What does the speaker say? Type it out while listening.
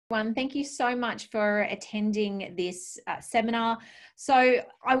Thank you so much for attending this seminar. So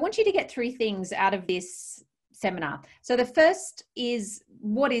I want you to get three things out of this seminar. So the first is,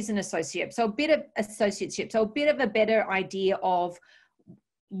 what is an associate? So a bit of associateship, so a bit of a better idea of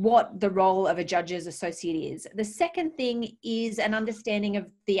what the role of a judge's associate is. The second thing is an understanding of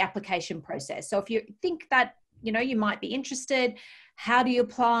the application process. So if you think that, you know, you might be interested, how do you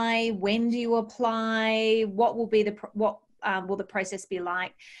apply? When do you apply? What will be will the process be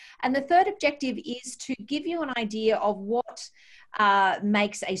like? And the third objective is to give you an idea of what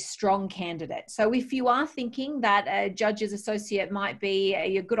makes a strong candidate. So if you are thinking that a judge's associate might be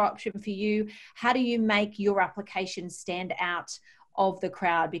a good option for you, how do you make your application stand out of the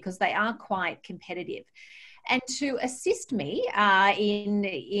crowd, because they are quite competitive? And to assist me in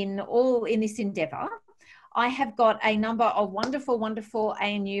this endeavour, I have got a number of wonderful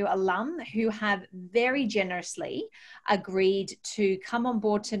ANU alum who have very generously agreed to come on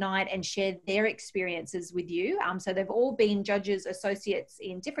board tonight and share their experiences with you. So they've all been judges associates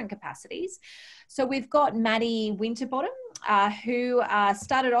in different capacities. So we've got Maddi Winterbottom, who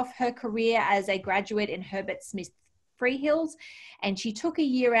started off her career as a graduate in Herbert Smith Freehills, and she took a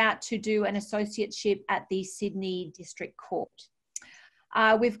year out to do an associateship at the Sydney District Court.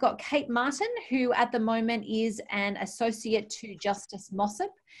 We've got Kate Martin, who at the moment is an associate to Justice Mossop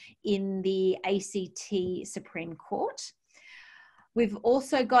in the ACT Supreme Court. We've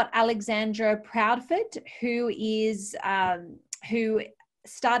also got Alexandra Proudford, who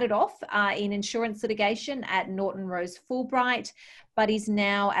started off in insurance litigation at Norton Rose Fulbright, but is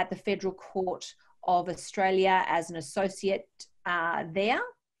now at the Federal Court of Australia as an associate there.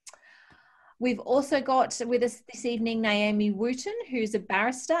 We've also got with us this evening Naomi Wootton, who's a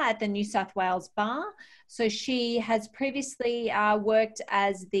barrister at the New South Wales Bar. So she has previously worked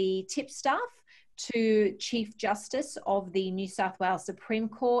as the Tipstaff to Chief Justice of the New South Wales Supreme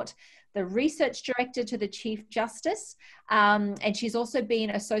Court, the Research Director to the Chief Justice, and she's also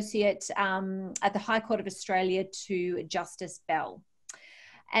been associate at the High Court of Australia to Justice Bell.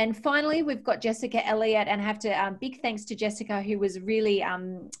 And finally, we've got Jessica Elliott, and I have to big thanks to Jessica, who was really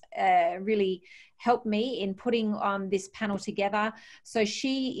helped me in putting this panel together. So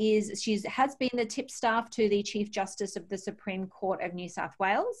she has been the Tipstaff to the Chief Justice of the Supreme Court of New South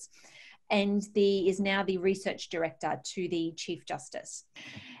Wales, and is now the Research Director to the Chief Justice.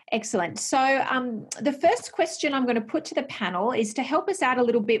 Excellent. So the first question I'm going to put to the panel is to help us out a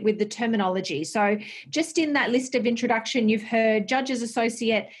little bit with the terminology. So just in that list of introduction, you've heard Judge's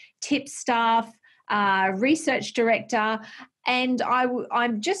Associate, Tipstaff, Research Director, and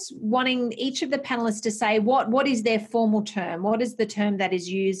I'm just wanting each of the panellists to say what is their formal term? What is the term that is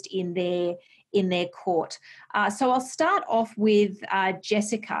used in their court? So I'll start off with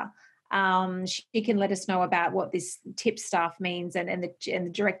Jessica. She can let us know about what this Tipstaff means and the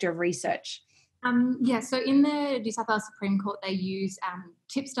Director of Research. So in the New South Wales Supreme Court, they use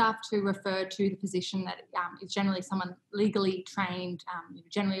Tipstaff to refer to the position that is generally someone legally trained,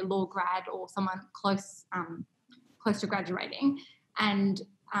 generally a law grad or someone close to graduating, and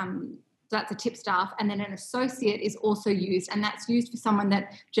that's a Tipstaff. And then an associate is also used, and that's used for someone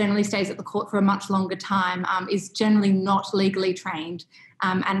that generally stays at the court for a much longer time, is generally not legally trained,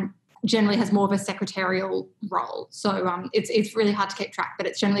 and generally has more of a secretarial role. So it's really hard to keep track, but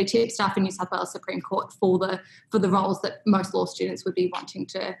it's generally Tipstaff in New South Wales Supreme Court for the roles that most law students would be wanting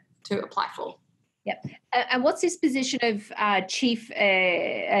to apply for. Yep. And what's this position of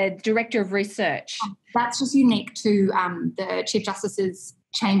Director of Research? That's just unique to the Chief Justice's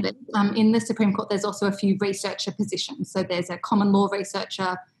chambers. In the Supreme Court, there's also a few researcher positions. So there's a common law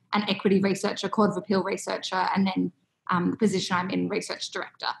researcher, an equity researcher, Court of Appeal researcher, and then the position I'm in, Research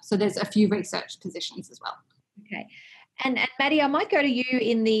Director. So there's a few research positions as well. Okay. And Maddi, I might go to you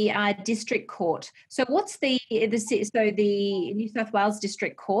in the District Court. So what's the New South Wales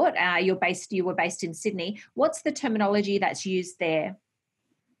District Court? You were based in Sydney. What's the terminology that's used there?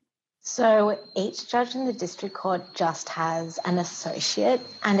 So each judge in the District Court just has an associate,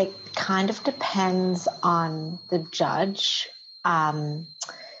 and it kind of depends on the judge.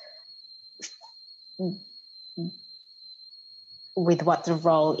 With what the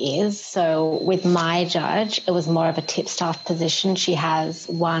role is. So with my judge, it was more of a Tipstaff position. She has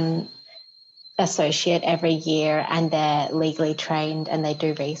one associate every year and they're legally trained and they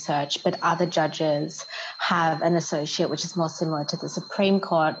do research, but other judges have an associate, which is more similar to the Supreme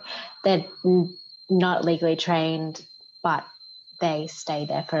Court. They're not legally trained, but they stay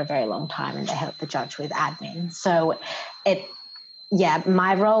there for a very long time and they help the judge with admin. So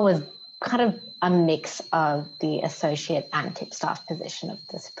my role was kind of a mix of the associate and Tipstaff position of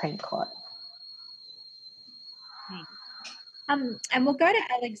the Supreme Court. And we'll go to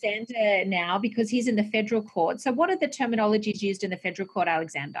Alexander now because he's in the federal court. So what are the terminologies used in the federal court,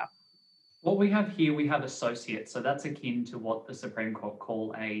 Alexander? What we have here, we have associate. So that's akin to what the Supreme Court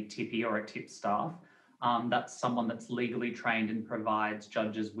call a tippy or a tipstaff. That's someone that's legally trained and provides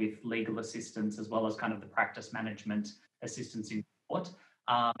judges with legal assistance as well as kind of the practice management assistance in court.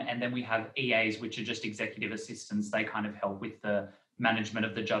 And then we have EAs, which are just executive assistants. They kind of help with the management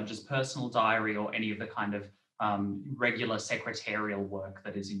of the judge's personal diary or any of the kind of regular secretarial work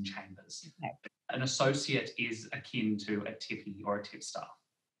that is in chambers. Okay. An associate is akin to a tippy or a tipstaff.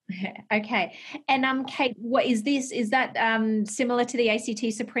 Okay. And Kate, what is this? Is that similar to the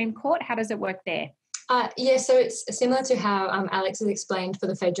ACT Supreme Court? How does it work there? Yeah, so it's similar to how Alex has explained for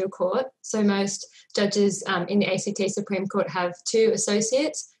the federal court. So most judges in the ACT Supreme Court have 2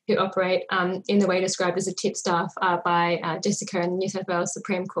 associates who operate in the way described as a tipstaff by Jessica in the New South Wales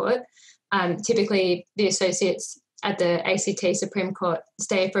Supreme Court. Typically, the associates at the ACT Supreme Court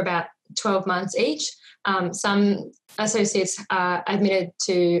stay for about 12 months each. Some associates are admitted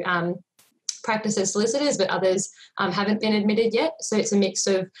to practice as solicitors, but others haven't been admitted yet. So it's a mix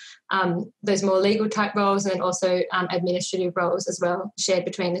of those more legal type roles and also administrative roles as well, shared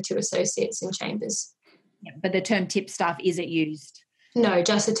between the 2 associates in chambers. Yeah, but the term tipstaff isn't used? No,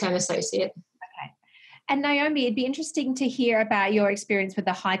 just the term associate. Okay. And Naomi, it'd be interesting to hear about your experience with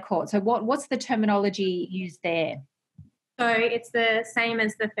the High Court. So what's the terminology used there? So it's the same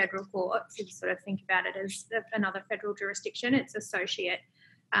as the federal court. So you sort of think about it as another federal jurisdiction. It's associate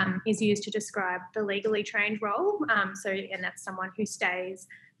is used to describe the legally trained role. And that's someone who stays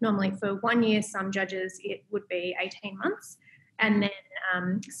normally for 1 year. Some judges, it would be 18 months. And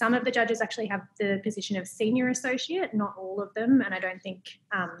then some of the judges actually have the position of senior associate, not all of them, and I don't think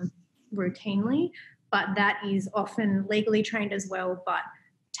routinely, but that is often legally trained as well, but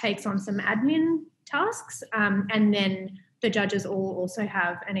takes on some admin tasks. And then the judges all also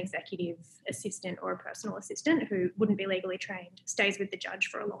have an executive assistant or a personal assistant who wouldn't be legally trained, stays with the judge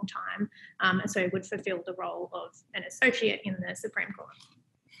for a long time, and so would fulfil the role of an associate in the Supreme Court.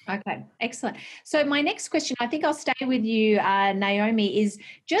 Okay, excellent. So my next question, I think I'll stay with you, Naomi, is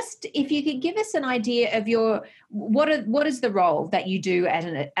just if you could give us an idea of what is the role that you do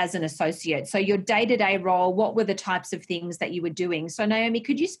as an associate? So your day-to-day role, what were the types of things that you were doing? So Naomi,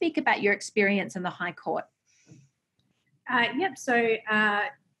 could you speak about your experience in the High Court? Yep. So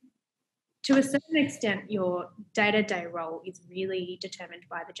to a certain extent, your day-to-day role is really determined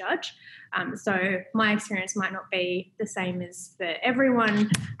by the judge. So my experience might not be the same as for everyone,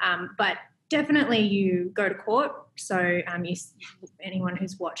 but definitely you go to court. So anyone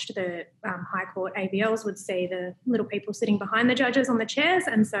who's watched the High Court ABLs would see the little people sitting behind the judges on the chairs.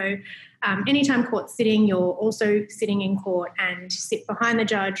 And so anytime court's sitting, you're also sitting in court and sit behind the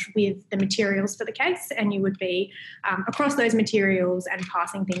judge with the materials for the case, and you would be across those materials and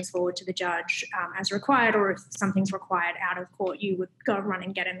passing things forward to the judge as required, or if something's required out of court, you would go run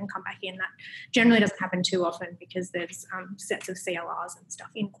and get it and come back in. That generally doesn't happen too often because there's sets of CLRs and stuff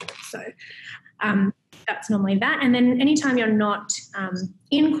in court. So that's normally that. And then anytime you're not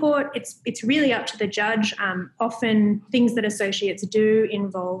in court, it's really up to the judge. Often things that associates do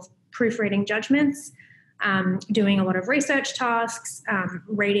involve proofreading judgments, doing a lot of research tasks,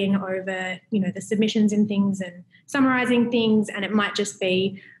 reading over, the submissions and things and summarising things. And it might just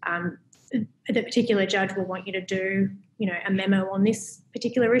be the particular judge will want you to do, a memo on this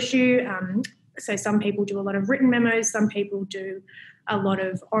particular issue. So some people do a lot of written memos, some people do a lot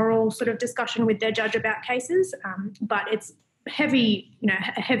of oral sort of discussion with their judge about cases, but it's heavy,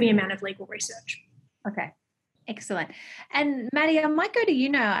 a heavy amount of legal research. Okay, excellent. And Maddi, I might go to you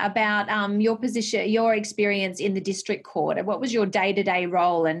now about your position, your experience in the district court, and what was your day-to-day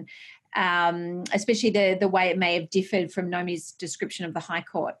role, and especially the way it may have differed from Naomi's description of the High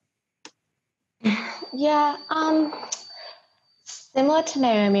Court. Yeah, similar to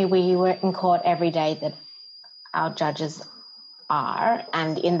Naomi, we were in court every day that our judges are,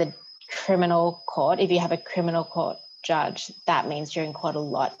 and in the criminal court, if you have a criminal court judge, that means you're in court a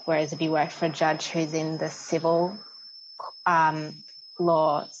lot, whereas if you work for a judge who's in the civil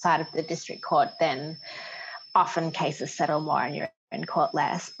law side of the district court, then often cases settle more and you're in court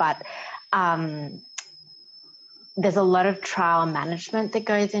less. But there's a lot of trial management that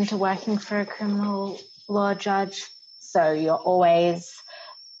goes into working for a criminal law judge, so you're always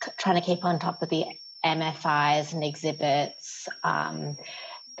trying to keep on top of the MFIs and exhibits.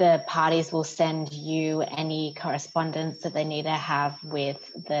 The parties will send you any correspondence that they need to have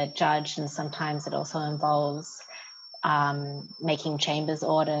with the judge, and sometimes it also involves making chambers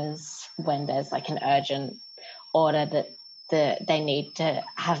orders when there's like an urgent order that they need to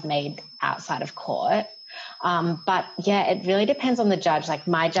have made outside of court. But yeah, it really depends on the judge. Like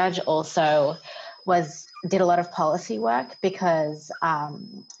my judge also did a lot of policy work because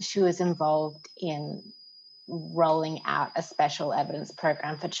she was involved in rolling out a special evidence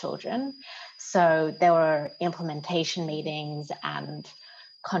program for children. So there were implementation meetings and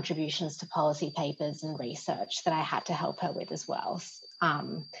contributions to policy papers and research that I had to help her with as well.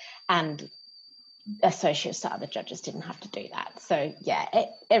 And associates to other judges didn't have to do that. So yeah,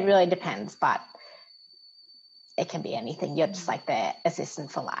 it really depends, but it can be anything. You're just like their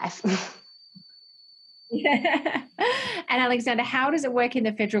assistant for life. Yeah. And Alexander, how does it work in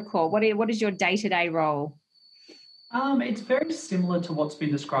the federal court? What is your day-to-day role? It's very similar to what's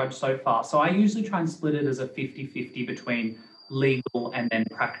been described so far. So I usually try and split it as a 50-50 between legal and then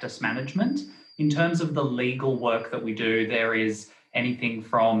practice management. In terms of the legal work that we do, there is anything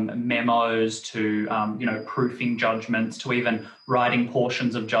from memos to, proofing judgments to even writing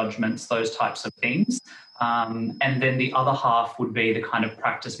portions of judgments, those types of things. And then the other half would be the kind of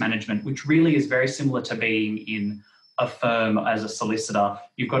practice management, which really is very similar to being in a firm as a solicitor.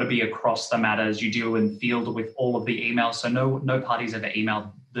 You've got to be across the matters. You deal and field with all of the emails. So no parties ever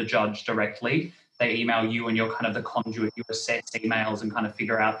email the judge directly. They email you and you're kind of the conduit. You assess emails and kind of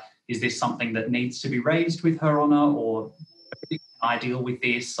figure out, is this something that needs to be raised with Her Honour, or can I deal with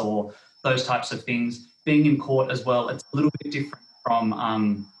this, or those types of things. Being in court as well, it's a little bit different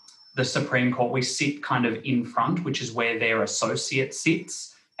from the Supreme Court. We sit kind of in front, which is where their associate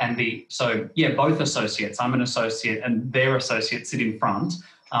sits. And both associates, I'm an associate and their associate sit in front,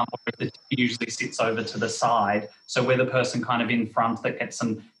 whereas the TP usually sits over to the side. So we're the person kind of in front that gets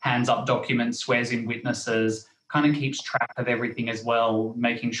some hands up documents, swears in witnesses, kind of keeps track of everything as well,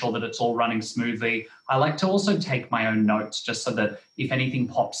 making sure that it's all running smoothly. I like to also take my own notes just so that if anything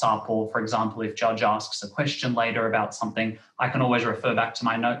pops up, or for example, if judge asks a question later about something, I can always refer back to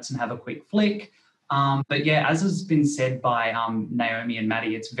my notes and have a quick flick. But yeah, as has been said by Naomi and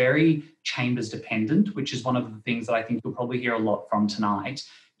Maddi, it's very chambers dependent, which is one of the things that I think you'll probably hear a lot from tonight.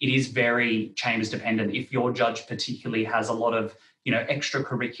 It is very chambers dependent. If your judge particularly has a lot of,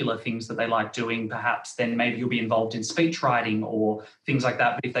 extracurricular things that they like doing, perhaps then maybe you'll be involved in speech writing or things like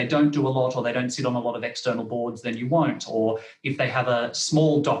that. But if they don't do a lot, or they don't sit on a lot of external boards, then you won't. Or if they have a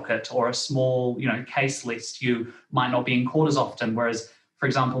small docket or a small, case list, you might not be in court as often. Whereas, for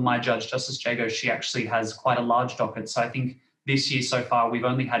example, my judge, Justice Jagot, she actually has quite a large docket. So I think this year so far, we've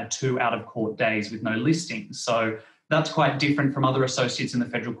only had 2 out-of-court days with no listings. So that's quite different from other associates in the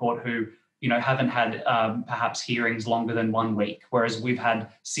federal court who, haven't had perhaps hearings longer than 1 week, whereas we've had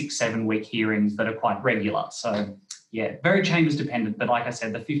 6-7 week hearings that are quite regular. So yeah, very chambers dependent, but like I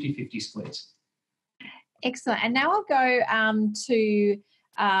said, the 50-50 split. Excellent. And now I'll go to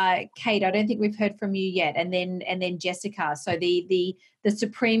Kate. I don't think we've heard from you yet, and then Jessica. So the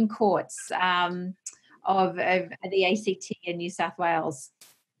Supreme Courts of the ACT in New South Wales.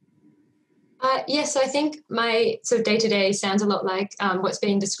 Yes, so I think my sort of day-to-day sounds a lot like what's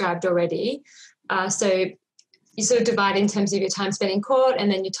being described already. So you sort of divide in terms of your time spent in court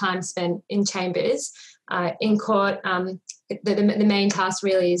and then your time spent in chambers. In court, the main task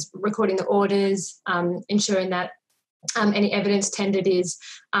really is recording the orders, ensuring that any evidence tendered is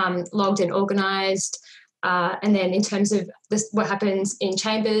logged and organised. And then in terms of what happens in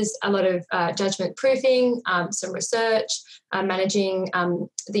chambers, a lot of judgment proofing, some research, managing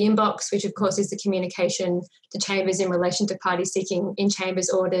the inbox, which of course is the communication to chambers in relation to parties seeking in chambers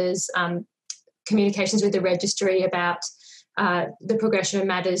orders, communications with the registry about the progression of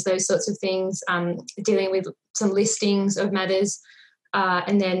matters, those sorts of things, dealing with some listings of matters,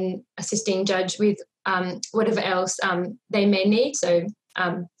 and then assisting judge with whatever else they may need. So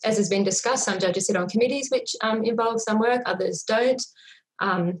as has been discussed, some judges sit on committees which involve some work, others don't.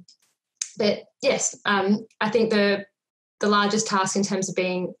 But yes, I think the largest task in terms of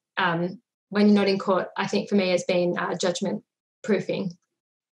being, when you're not in court, I think for me has been judgment proofing.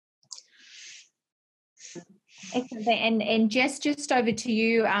 Excellent. And Jess, just over to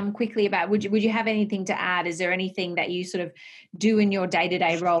you quickly about, would you have anything to add? Is there anything that you sort of do in your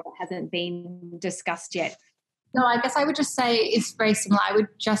day-to-day role that hasn't been discussed yet? No, I guess I would just say it's very similar. I would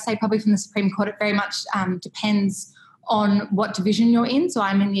just say probably from the Supreme Court, it very much depends on what division you're in. So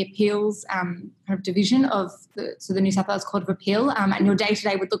I'm in the appeals kind of division of the New South Wales Court of Appeal, and your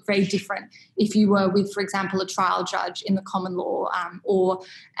day-to-day would look very different if you were with, for example, a trial judge in the common law, or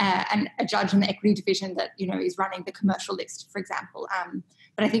a judge in the equity division that, is running the commercial list, for example.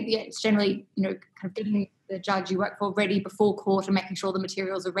 But I think, it's generally, kind of getting the judge you work for ready before court and making sure the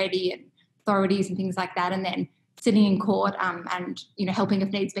materials are ready and authorities and things like that, and then sitting in court and, helping if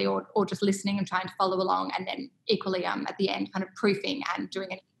needs be, or just listening and trying to follow along, and then equally at the end kind of proofing and doing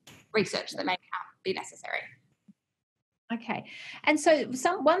any research that may be necessary. Okay, and so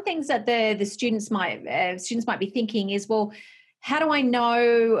one things that the students might be thinking is, well, how do I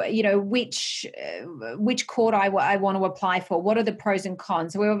know, which court I want to apply for? What are the pros and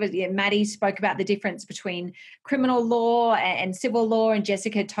cons? So Maddi spoke about the difference between criminal law and civil law, and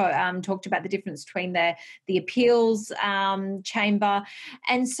Jessica talked about the difference between the appeals chamber.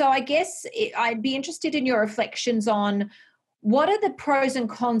 And so I guess I'd be interested in your reflections on what are the pros and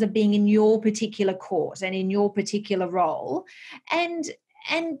cons of being in your particular court and in your particular role, and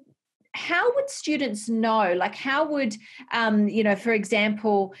how would students know? Like, how would, for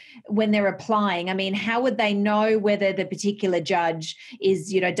example, when they're applying, I mean, how would they know whether the particular judge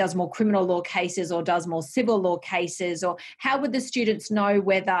is, does more criminal law cases or does more civil law cases? Or how would the students know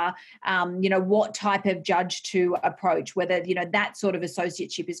whether, what type of judge to approach, whether, that sort of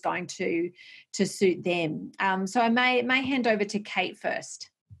associateship is going to suit them? So I may hand over to Kate first.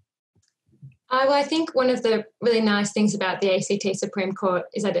 Well, I think one of the really nice things about the ACT Supreme Court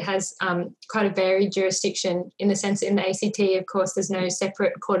is that it has quite a varied jurisdiction, in the sense that in the ACT, of course, there's no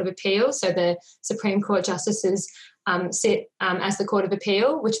separate Court of Appeal. So the Supreme Court justices sit as the Court of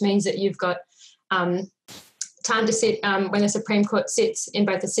Appeal, which means that you've got time to sit when the Supreme Court sits in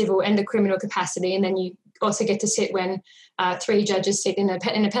both the civil and the criminal capacity, and then you also get to sit when 3 judges sit in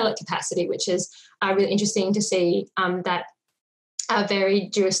appellate capacity, which is really interesting to see that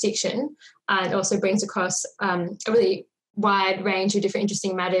varied jurisdiction. It also brings across a really wide range of different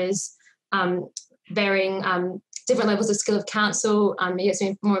interesting matters, varying different levels of skill of counsel. You get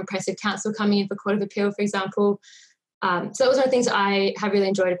some more impressive counsel coming in for Court of Appeal, for example. So that was one of the things I have really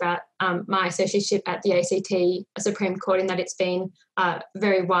enjoyed about my associateship at the ACT Supreme Court, in that it's been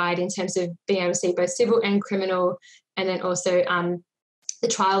very wide in terms of being able to see both civil and criminal, and then also the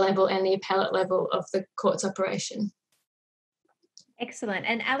trial level and the appellate level of the court's operation. Excellent.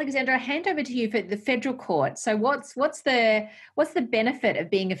 And Alexandra, I'll hand over to you for the federal court. So what's the benefit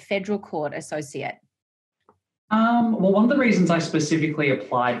of being a federal court associate? Well, one of the reasons I specifically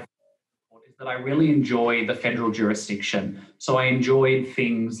applied for is that I really enjoy the federal jurisdiction. So I enjoyed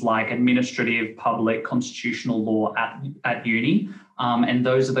things like administrative, public, constitutional law at uni. And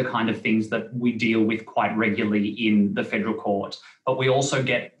those are the kind of things that we deal with quite regularly in the federal court. But we also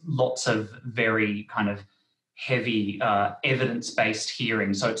get lots of very kind of heavy evidence-based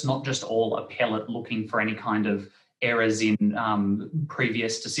hearings. So it's not just all appellate looking for any kind of errors in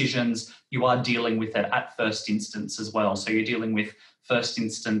previous decisions. You are dealing with it at first instance as well. So you're dealing with first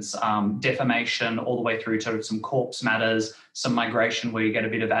instance defamation all the way through to some corpse matters, some migration where you get a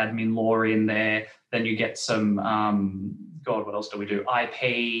bit of admin law in there. Then you get some, what else do we do?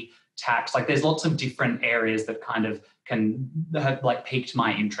 IP, tax. Like there's lots of different areas that kind of can have like piqued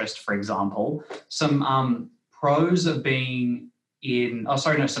my interest, for example. Some pros of being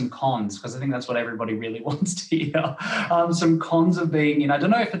some cons, because I think that's what everybody really wants to hear. Some cons of being in, I don't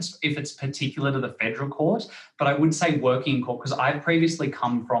know if it's particular to the federal court, but I would say working in court, because I've previously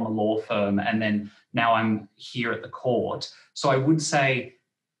come from a law firm and then now I'm here at the court. So I would say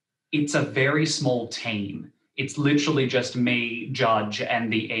it's a very small team. It's literally just me, judge,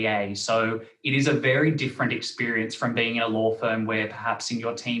 and the EA. So it is a very different experience from being in a law firm where perhaps in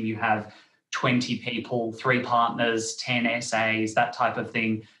your team you have 20 people, 3 partners, 10 essays, that type of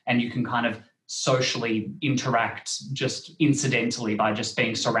thing. And you can kind of socially interact just incidentally by just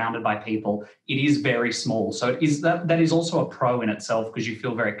being surrounded by people. It is very small. So it is that is also a pro in itself, because you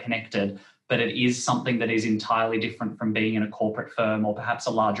feel very connected, but it is something that is entirely different from being in a corporate firm or perhaps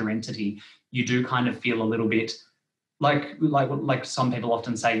a larger entity. You do kind of feel a little bit like some people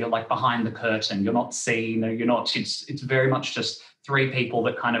often say, you're like behind the curtain, you're not seen, or you're not, it's very much just 3 people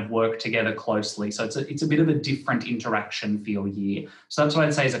that kind of work together closely. So it's a bit of a different interaction for your year. So that's what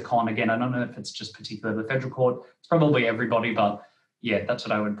I'd say is a con. Again, I don't know if it's just particular to the federal court. It's probably everybody, but yeah, that's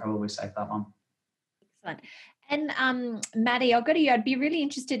what I would probably say for that one. Excellent. And Maddi, I'll go to you. I'd be really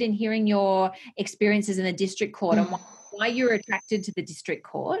interested in hearing your experiences in the district court and why you were attracted to the district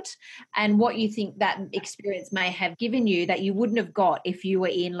court, and what you think that experience may have given you that you wouldn't have got if you were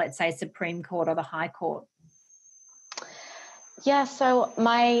in, let's say, Supreme Court or the High Court. Yeah, so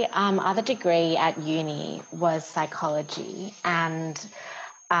my other degree at uni was psychology, and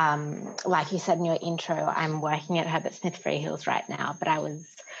like you said in your intro, I'm working at Herbert Smith Freehills right now, but I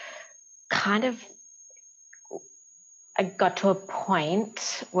got to a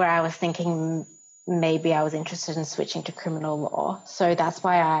point where I was thinking maybe I was interested in switching to criminal law. So that's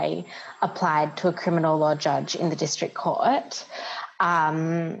why I applied to a criminal law judge in the district court. I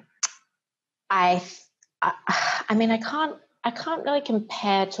mean, I can't I can't really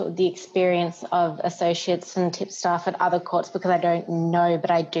compare to the experience of associates and Tipstaff at other courts because I don't know, but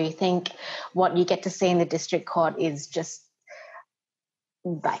I do think what you get to see in the district court is just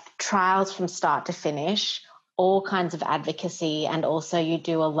like trials from start to finish, all kinds of advocacy, and also you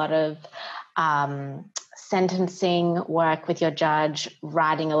do a lot of sentencing work with your judge,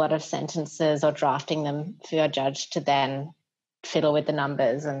 writing a lot of sentences or drafting them for your judge to then fiddle with the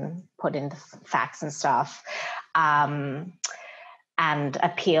numbers and put in the facts and stuff, and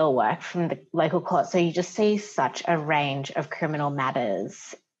appeal work from the local court. So you just see such a range of criminal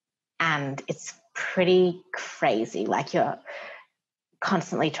matters, and it's pretty crazy. Like, you're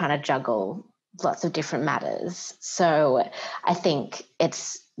constantly trying to juggle lots of different matters. So I think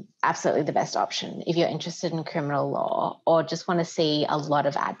it's absolutely the best option if you're interested in criminal law or just want to see a lot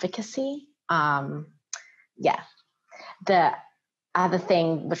of advocacy. The other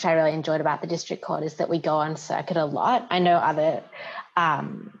thing which I really enjoyed about the district court is that we go on circuit a lot. I know other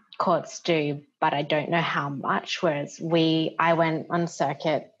courts do, but I don't know how much, whereas I went on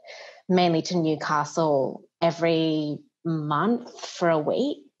circuit mainly to Newcastle every month for a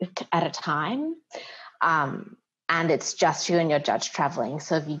week at a time. And it's just you and your judge traveling.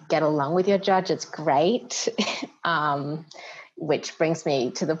 So if you get along with your judge, it's great. Which brings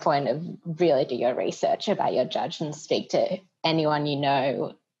me to the point of really do your research about your judge and speak to anyone you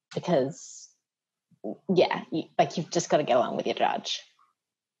know, because, you've just got to get along with your judge.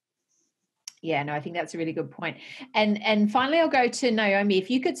 Yeah, no, I think that's a really good point. And finally, I'll go to Naomi.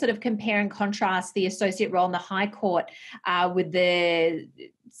 If you could sort of compare and contrast the associate role in the High Court with the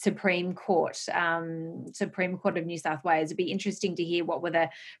Supreme Court of New South Wales, it'd be interesting to hear what were the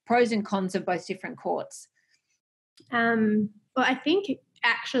pros and cons of both different courts. Well, I think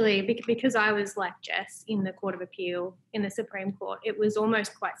actually because I was like Jess in the Court of Appeal in the Supreme Court, it was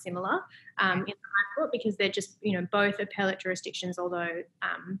almost quite similar in the High Court because they're just, both appellate jurisdictions, although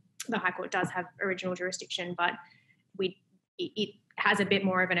the High Court does have original jurisdiction, but it has a bit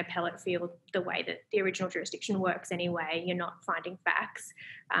more of an appellate feel the way that the original jurisdiction works anyway. You're not finding facts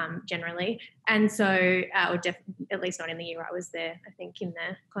generally. And so, at least not in the year I was there, I think in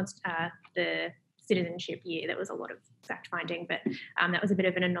the citizenship year, there was a lot of fact finding, but that was a bit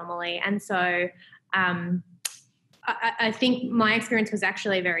of an anomaly. And so I think my experience was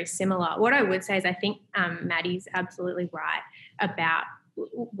actually very similar. What I would say is I think Maddi's absolutely right about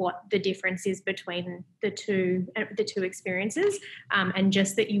what the difference is between the two experiences, and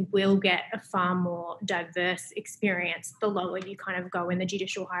just that you will get a far more diverse experience the lower you kind of go in the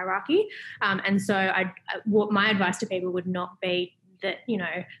judicial hierarchy. And so what my advice to people would not be that,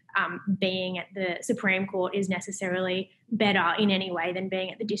 being at the Supreme Court is necessarily better in any way than being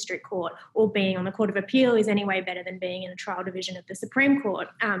at the District Court, or being on the Court of Appeal is any way better than being in the trial division of the Supreme Court,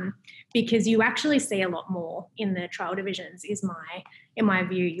 because you actually see a lot more in the trial divisions, in my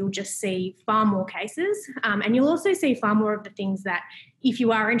view. You'll just see far more cases, and you'll also see far more of the things that if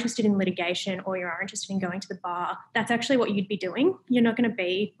you are interested in litigation or you are interested in going to the bar, that's actually what you'd be doing. You're not going to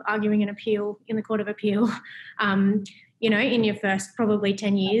be arguing an appeal in the Court of Appeal, in your first probably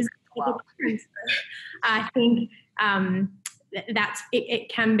 10 years. Wow. I think it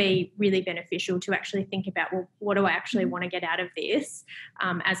can be really beneficial to actually think about, well, what do I actually want to get out of this,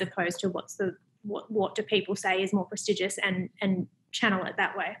 as opposed to what do people say is more prestigious, and channel it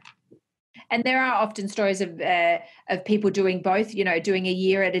that way. And there are often stories of people doing both, doing a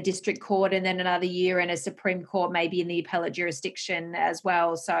year at a district court and then another year in a Supreme Court, maybe in the appellate jurisdiction as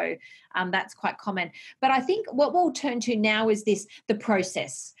well. So that's quite common. But I think what we'll turn to now is the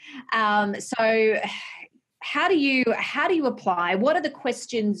process. So how do you apply? What are the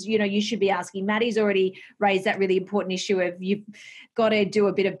questions, you should be asking? Maddi's already raised that really important issue of you've got to do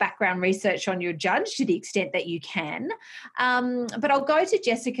a bit of background research on your judge to the extent that you can. But I'll go to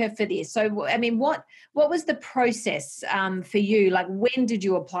Jessica for this. So, I mean, what was the process for you? Like, when did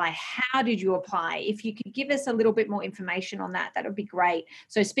you apply? How did you apply? If you could give us a little bit more information on that, that would be great.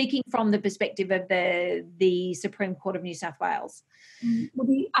 So speaking from the perspective of the Supreme Court of New South Wales. Well,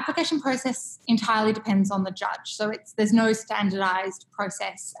 the application process entirely depends on the judge. So there's no standardised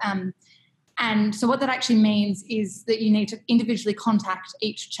process. And so what that actually means is that you need to individually contact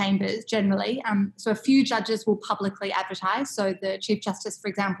each chambers generally. So a few judges will publicly advertise. So the Chief Justice, for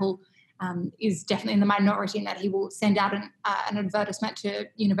example, is definitely in the minority in that he will send out an advertisement to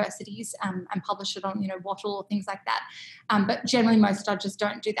universities and publish it on, Wattle or things like that. But generally most judges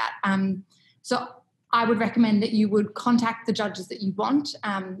don't do that. So I would recommend that you would contact the judges that you want,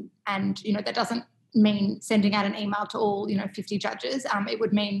 and, that doesn't mean sending out an email to all, 50 judges. It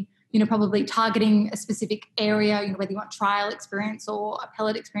would mean probably targeting a specific area, whether you want trial experience or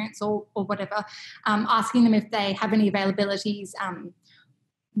appellate experience or whatever, asking them if they have any availabilities,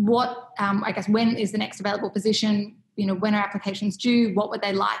 when is the next available position, when are applications due, what would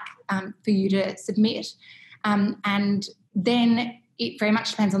they like for you to submit, and then it very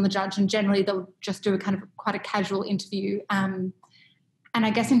much depends on the judge, and generally they'll just do a kind of quite a casual interview. And I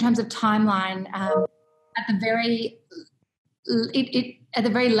guess in terms of timeline, at the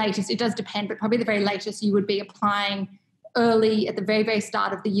very latest, it does depend, but probably the very latest you would be applying early at the very, very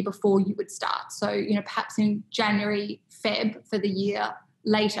start of the year before you would start. So, perhaps in January, Feb for the year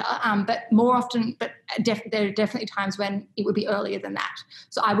later, but more often, there are definitely times when it would be earlier than that.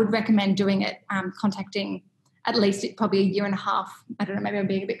 So I would recommend doing it, contacting at least probably a year and a half. I don't know, maybe I'm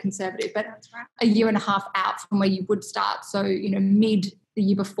being a bit conservative, but that's right, a year and a half out from where you would start. So, mid the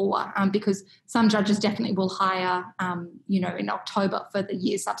year before, because some judges definitely will hire, in October for the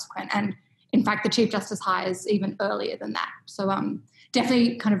year subsequent. And in fact, the Chief Justice hires even earlier than that. So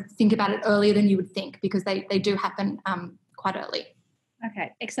definitely kind of think about it earlier than you would think, because they do happen quite early.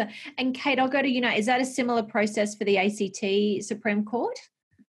 Okay, excellent. And Kate, I'll go to you now. Is that a similar process for the ACT Supreme Court?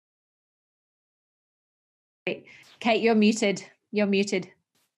 Kate, you're muted.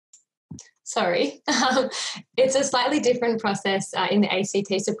 Sorry. It's a slightly different process in the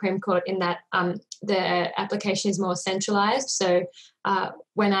ACT Supreme Court in that the application is more centralised. So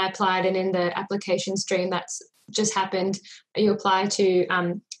when I applied and in the application stream that's just happened, you apply to,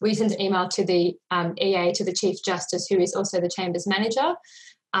 we send an email to the EA, to the Chief Justice, who is also the Chamber's manager.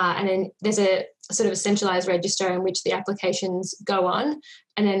 And then there's a sort of a centralised register in which the applications go on.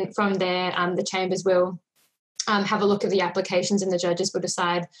 And then from there, the Chambers will have a look at the applications, and the judges will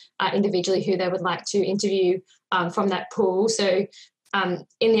decide individually who they would like to interview from that pool. So in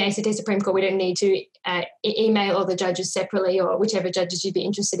the ACT Supreme Court, we don't need to email all the judges separately, or whichever judges you'd be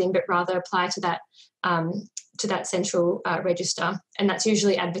interested in, but rather apply to that central register. And that's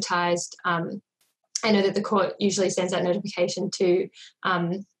usually advertised. I know that the court usually sends that notification to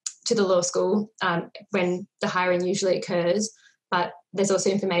the law school when the hiring usually occurs, but there's also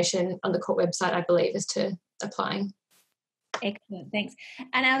information on the court website, I believe, as to applying. Excellent, thanks.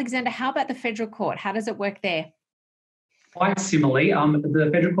 And Alexander, how about the federal court? How does it work there? Quite similarly, the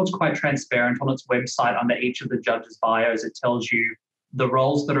federal court's quite transparent on its website. Under each of the judges' bios, it tells you the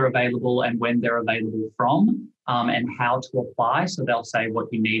roles that are available and when they're available from, and how to apply. So they'll say what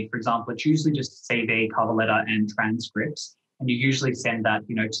you need. For example, it's usually just CV, cover letter, and transcripts, and you usually send that,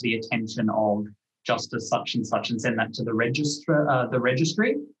 to the attention of Justice such and such, and send that to the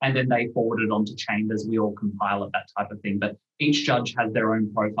registry, and then they forward it on to Chambers. We all compile it, that type of thing. But each judge has their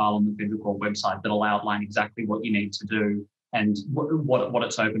own profile on the Federal Court website that'll outline exactly what you need to do and what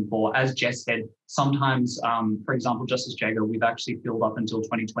it's open for. As Jess said, sometimes, for example, Justice Jagot, we've actually filled up until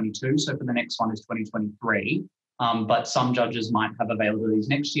 2022. So for the next one is 2023. But some judges might have availabilities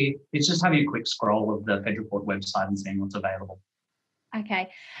next year. It's just having a quick scroll of the Federal Court website and seeing what's available. Okay.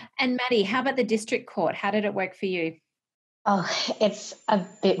 And Maddi, how about the district court? How did it work for you? Oh, it's a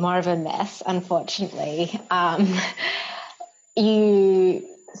bit more of a mess, unfortunately.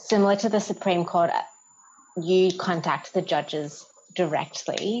 Similar to the Supreme Court, you contact the judges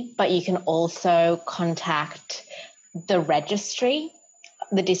directly, but you can also contact the registry,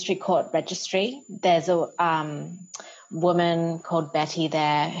 the district court registry. There's a woman called Betty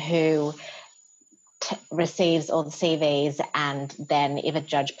there who receives all the CVs, and then if a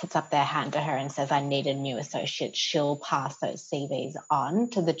judge puts up their hand to her and says, I need a new associate, she'll pass those CVs on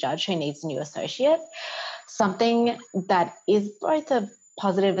to the judge who needs a new associate. Something that is both a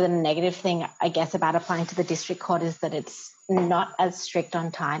positive and a negative thing, I guess, about applying to the district court is that it's not as strict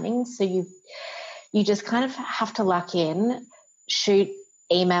on timing. So you just kind of have to luck in, shoot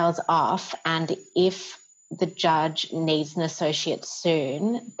emails off, and if the judge needs an associate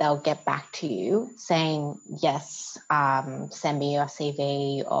soon, they'll get back to you saying, yes, send me your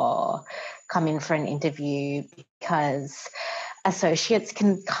CV or come in for an interview, because associates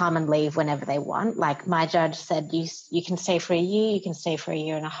can come and leave whenever they want. Like my judge said, you can stay for a year, you can stay for a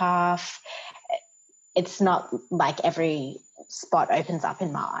year and a half. It's not like every spot opens up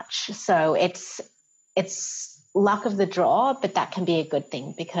in March. So it's luck of the draw, but that can be a good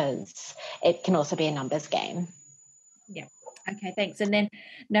thing because it can also be a numbers game. Yeah. Okay, thanks. And then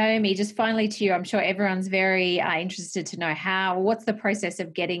Naomi, just finally to you, I'm sure everyone's very interested to know what's the process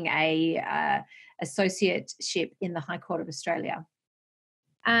of getting a associateship in the High Court of Australia?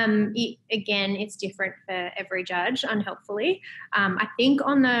 Again, it's different for every judge, unhelpfully. I think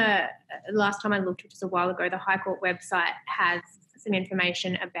on the last time I looked, which was a while ago, the High Court website has some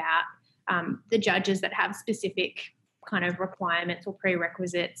information about the judges that have specific kind of requirements or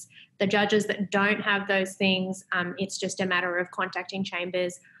prerequisites. The judges that don't have those things, it's just a matter of contacting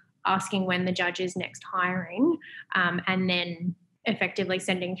chambers, asking when the judge is next hiring, and then effectively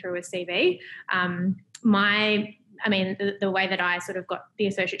sending through a CV. The way that I sort of got the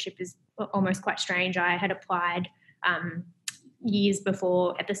associateship is almost quite strange. I had applied years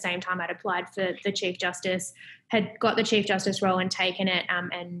before, at the same time I'd applied for the Chief Justice, had got the Chief Justice role and taken it,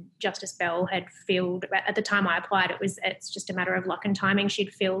 and Justice Bell had filled, at the time I applied, it's just a matter of luck and timing,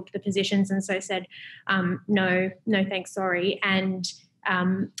 she'd filled the positions, and so said, no thanks, sorry. And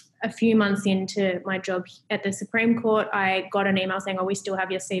a few months into my job at the Supreme Court, I got an email saying, we still have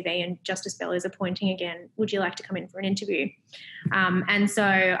your CV and Justice Bell is appointing again. Would you like to come in for an interview? And so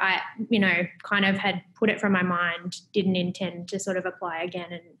I, kind of had put it from my mind, didn't intend to sort of apply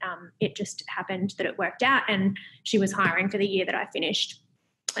again. And it just happened that it worked out, and she was hiring for the year that I finished,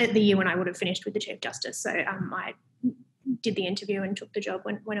 the year when I would have finished with the Chief Justice. So I did the interview and took the job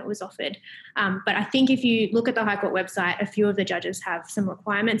when it was offered. But I think if you look at the High Court website, a few of the judges have some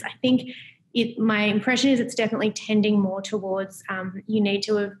requirements. I think my impression is it's definitely tending more towards you need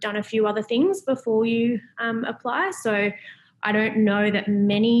to have done a few other things before you apply. So I don't know that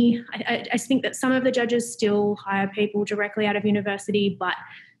many, I think that some of the judges still hire people directly out of university, but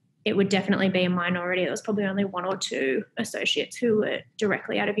it would definitely be a minority. There was probably only one or two associates who were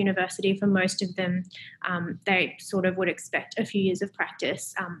directly out of university. For most of them, they sort of would expect a few years of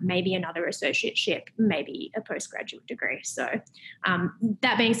practice, maybe another associateship, maybe a postgraduate degree. So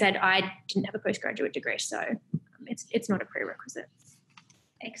that being said, I didn't have a postgraduate degree, so it's not a prerequisite.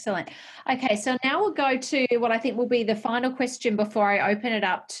 Excellent. Okay, so now we'll go to what I think will be the final question before I open it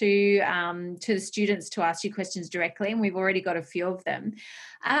up to the students to ask you questions directly, and we've already got a few of them.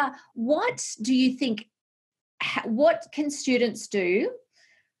 What do you think, what can students do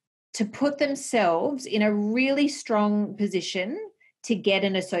to put themselves in a really strong position to get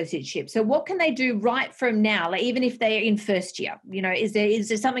an associateship? So what can they do right from now, like even if they're in first year? Is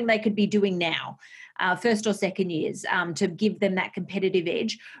there something they could be doing now, first or second years, to give them that competitive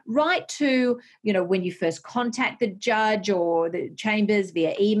edge, right to, when you first contact the judge or the chambers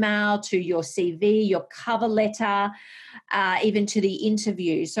via email, to your CV, your cover letter, even to the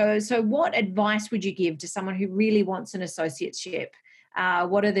interview. So what advice would you give to someone who really wants an associateship?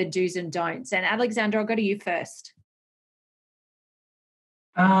 What are the do's and don'ts? And Alexandra, I'll go to you first.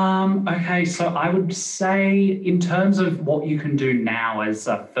 Okay, so I would say in terms of what you can do now as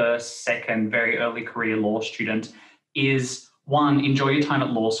a first, second, very early career law student is, one, enjoy your time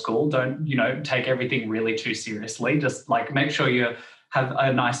at law school. Don't, take everything really too seriously. Just make sure you have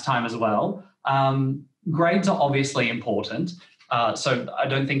a nice time as well. Grades are obviously important. So I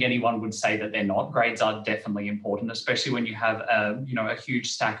don't think anyone would say that they're not. Grades are definitely important, especially when you have a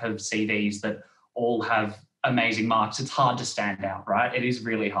huge stack of CVs that all have amazing marks. It's hard to stand out, right? It is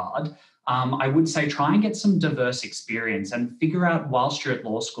really hard. I would say try and get some diverse experience and figure out whilst you're at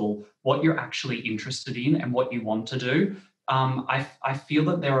law school what you're actually interested in and what you want to do. I feel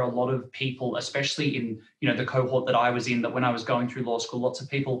that there are a lot of people, especially in the cohort that I was in, that when I was going through law school, lots of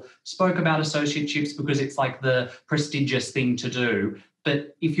people spoke about associateships because it's like the prestigious thing to do.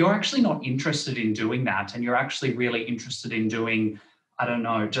 But if you're actually not interested in doing that, and you're actually really interested in doing, I don't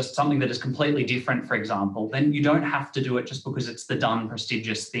know, just something that is completely different, for example, then you don't have to do it just because it's the done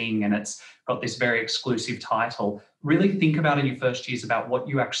prestigious thing and it's got this very exclusive title. Really think about in your first years about what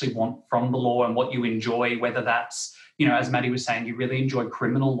you actually want from the law and what you enjoy, whether that's, as Maddi was saying, you really enjoy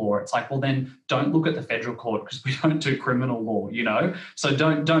criminal law. It's like, well, then don't look at the federal court because we don't do criminal law, So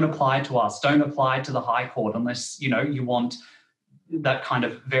don't apply to us. Don't apply to the High Court unless, you want that kind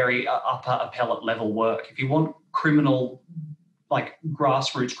of very upper appellate level work. If you want criminal, like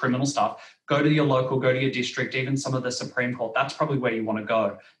grassroots criminal stuff, go to your local, go to your district, even some of the Supreme Court. That's probably where you want to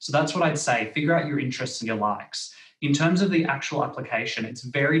go. So that's what I'd say. Figure out your interests and your likes. In terms of the actual application, it's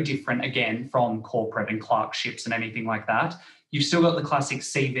very different, again, from corporate and clerkships and anything like that. You've still got the classic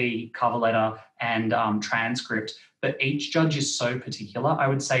CV, cover letter, and transcript, but each judge is so particular. I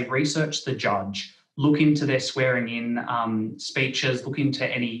would say research the judge. Look into their swearing in speeches, look into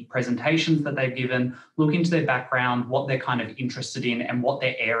any presentations that they've given, look into their background, what they're kind of interested in and what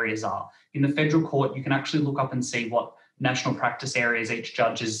their areas are. In the federal court, you can actually look up and see what national practice areas each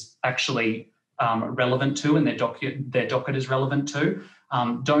judge is actually relevant to and their docket is relevant to.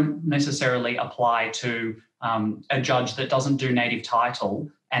 Don't necessarily apply to a judge that doesn't do native title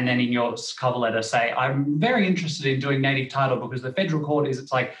and then in your cover letter say, I'm very interested in doing native title because the federal court is,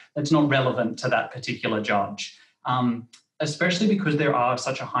 it's like, that's not relevant to that particular judge. Especially because there are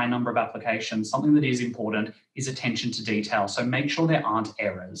such a high number of applications, something that is important is attention to detail. So make sure there aren't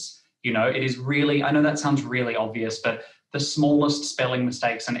errors. You know, it is really, I know that sounds really obvious, but the smallest spelling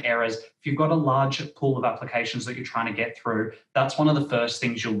mistakes and errors, if you've got a large pool of applications that you're trying to get through, that's one of the first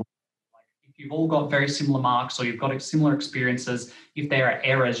things you'll look at. Like, if you've all got very similar marks or you've got similar experiences, if there are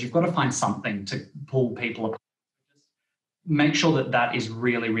errors, you've got to find something to pull people apart. Make sure that that is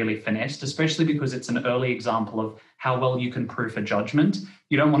really, really finessed, especially because it's an early example of how well you can proof a judgment.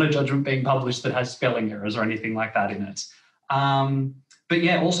 You don't want a judgment being published that has spelling errors or anything like that in it. But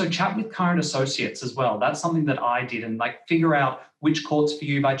yeah, also chat with current associates as well. That's something that I did, and like figure out which court's for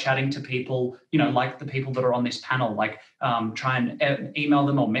you by chatting to people, you know, like the people that are on this panel, like try and email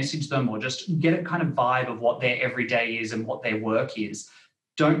them or message them or just get a kind of vibe of what their everyday is and what their work is.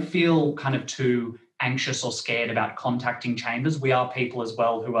 Don't feel kind of too anxious or scared about contacting chambers. We are people as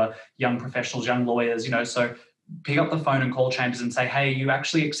well who are young professionals, young lawyers, you know, so pick up the phone and call chambers and say, hey, are you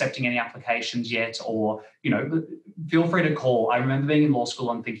actually accepting any applications yet? Or, you know, feel free to call. I remember being in law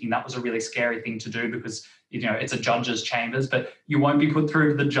school and thinking that was a really scary thing to do because, you know, it's a judge's chambers, but you won't be put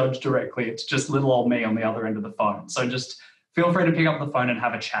through to the judge directly. It's just little old me on the other end of the phone. So just feel free to pick up the phone and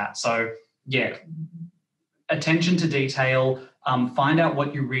have a chat. So yeah, attention to detail. Find out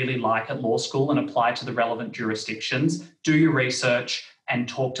what you really like at law school and apply to the relevant jurisdictions. Do your research and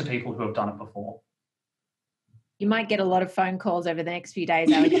talk to people who have done it before. You might get a lot of phone calls over the next few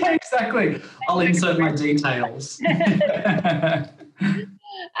days, Alex. Yeah, exactly. I'll insert my details.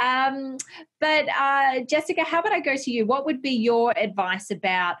 But Jessica, how about I go to you? What would be your advice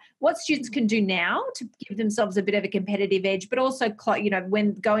about what students can do now to give themselves a bit of a competitive edge, but also, you know,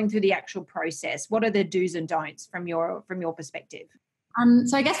 when going through the actual process, what are the do's and don'ts from your perspective?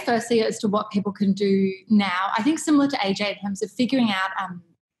 So I guess firstly as to what people can do now, I think similar to AJ in terms of figuring out,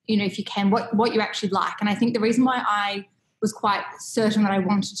 you know, if you can, what you actually like. And I think the reason why I was quite certain that I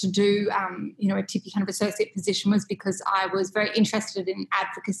wanted to do, you know, a tippy kind of associate position was because I was very interested in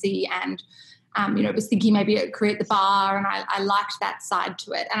advocacy and, you know, was thinking maybe a career at the bar, and I liked that side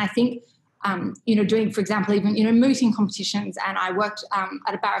to it. And I think, you know, doing, for example, even, you know, mooting competitions, and I worked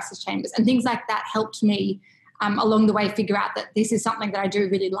at a barrister's chambers and things like that helped me along the way figure out that this is something that I do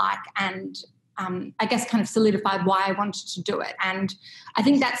really like, and I guess kind of solidified why I wanted to do it. And I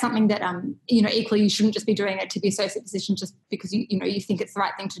think that's something that, you know, equally you shouldn't just be doing it to be associate position just because you know, you think it's the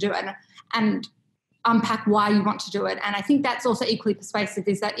right thing to do, and unpack why you want to do it. And I think that's also equally persuasive,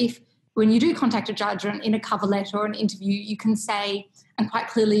 is that if when you do contact a judge or in a cover letter or an interview, you can say and quite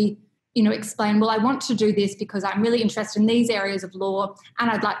clearly, you know, explain, well, I want to do this because I'm really interested in these areas of law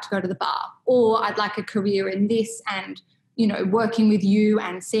and I'd like to go to the bar, or I'd like a career in this, and, you know, working with you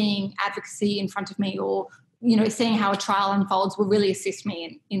and seeing advocacy in front of me, or, you know, seeing how a trial unfolds will really assist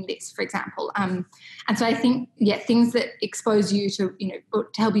me in this, for example. And so I think, yeah, things that expose you to, you know,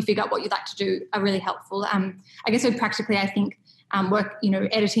 to help you figure out what you'd like to do are really helpful. I guess so practically, I think work, you know,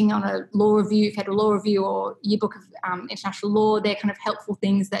 editing on a law review, federal law review, or yearbook of international law, they're kind of helpful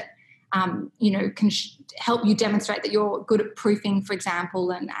things that, you know, can help you demonstrate that you're good at proofing, for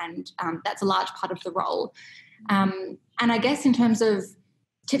example, and that's a large part of the role. And I guess in terms of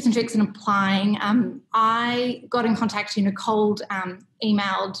tips and tricks in applying, I got in contact, you know, cold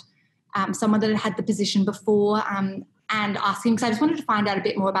emailed someone that had the position before and asking, because I just wanted to find out a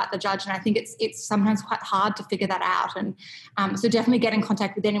bit more about the judge, and I think it's sometimes quite hard to figure that out. And so definitely get in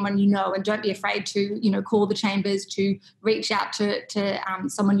contact with anyone you know, and don't be afraid to, you know, call the chambers, to reach out to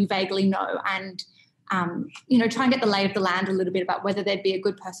someone you vaguely know, and you know, try and get the lay of the land a little bit about whether they'd be a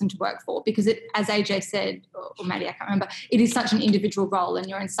good person to work for, because it, as AJ said, or Maddi, I can't remember, it is such an individual role and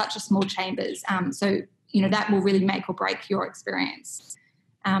you're in such a small chambers. So, you know, that will really make or break your experience.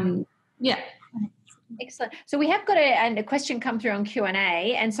 Yeah. Excellent. So we have got a question come through on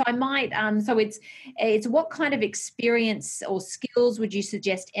Q&A, and so I might, so it's what kind of experience or skills would you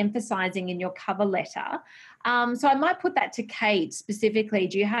suggest emphasising in your cover letter? So I might put that to Kate specifically.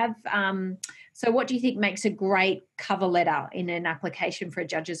 Do you have, so what do you think makes a great cover letter in an application for a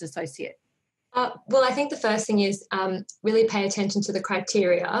judge's associate? Well, I think the first thing is really pay attention to the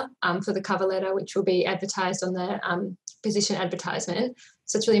criteria for the cover letter, which will be advertised on the position advertisement.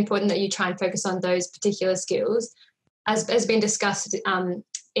 So it's really important that you try and focus on those particular skills. As has been discussed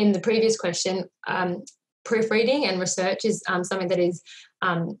in the previous question, proofreading and research is something that is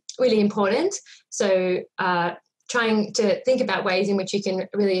really important. So trying to think about ways in which you can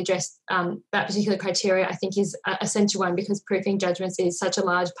really address that particular criteria, I think, is an essential one, because proofing judgments is such a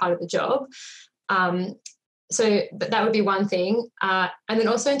large part of the job. So that would be one thing. And then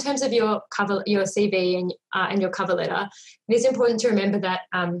also in terms of your CV and your cover letter, it is important to remember that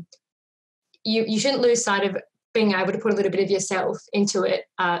you shouldn't lose sight of being able to put a little bit of yourself into it.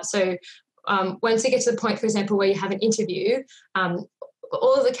 So once you get to the point, for example, where you have an interview,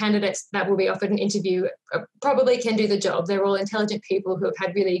 all of the candidates that will be offered an interview probably can do the job. They're all intelligent people who have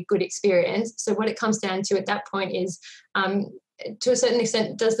had really good experience. So what it comes down to at that point is, to a certain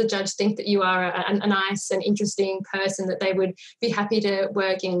extent, does the judge think that you are a nice and interesting person that they would be happy to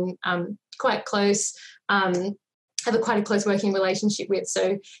work in quite close, have quite a close working relationship with?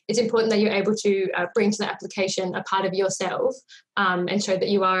 So it's important that you're able to bring to the application a part of yourself, and show that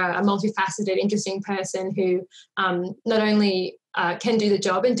you are a multifaceted, interesting person who not only can do the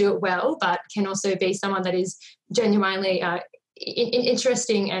job and do it well, but can also be someone that is genuinely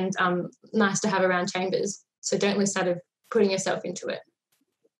interesting and nice to have around chambers. So don't lose sight of putting yourself into it.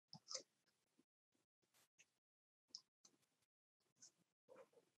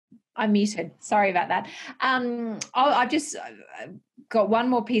 I'm muted. Sorry about that. I've just got one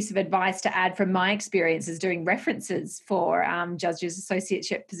more piece of advice to add from my experiences doing references for judges'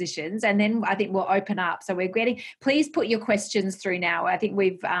 associateship positions, and then I think we'll open up. So please put your questions through now. I think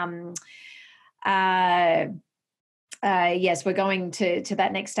we've yes, we're going to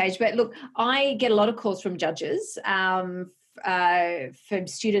that next stage. But look, I get a lot of calls from judges, from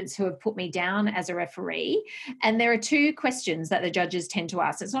students who have put me down as a referee. And there are two questions that the judges tend to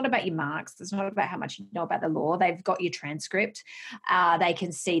ask. It's not about your marks. It's not about how much you know about the law. They've got your transcript. They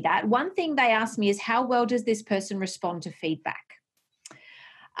can see that. One thing they ask me is, how well does this person respond to feedback?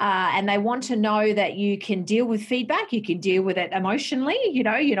 And they want to know that you can deal with feedback, you can deal with it emotionally, you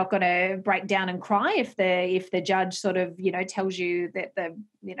know, you're not going to break down and cry if the judge sort of, you know, tells you that the,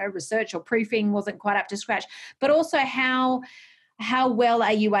 you know, research or proofing wasn't quite up to scratch, but also how well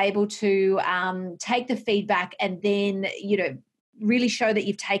are you able to take the feedback and then, you know, really show that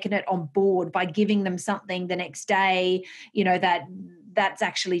you've taken it on board by giving them something the next day, you know, that's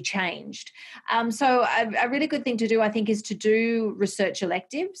actually changed. So a really good thing to do, I think, is to do research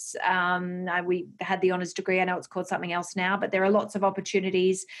electives. We had the honours degree. I know it's called something else now, but there are lots of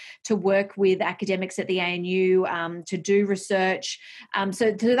opportunities to work with academics at the ANU to do research.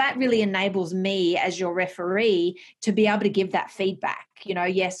 So that really enables me as your referee to be able to give that feedback. You know,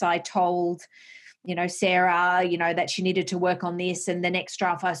 yes, I told, you know, Sarah, you know, that she needed to work on this, and the next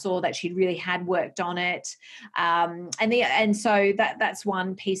draft I saw that she really had worked on it. And so that's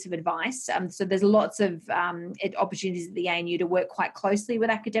one piece of advice. So there's lots of opportunities at the ANU to work quite closely with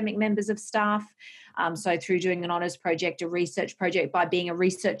academic members of staff. So through doing an honours project, a research project, by being a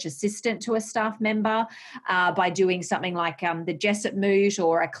research assistant to a staff member, by doing something like the Jessup Moot,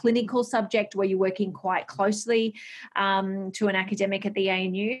 or a clinical subject where you're working quite closely to an academic at the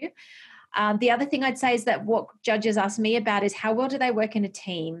ANU. The other thing I'd say is that what judges ask me about is, how well do they work in a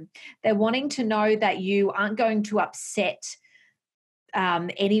team? They're wanting to know that you aren't going to upset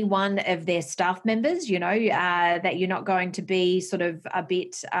any one of their staff members, you know, that you're not going to be sort of a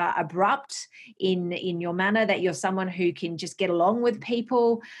bit abrupt in your manner, that you're someone who can just get along with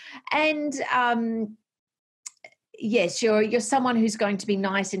people. And yes, you're someone who's going to be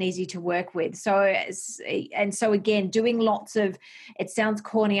nice and easy to work with. So again, doing lots of, it sounds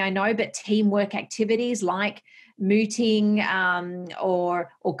corny, I know, but teamwork activities like mooting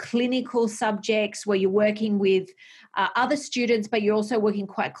or clinical subjects where you're working with other students, but you're also working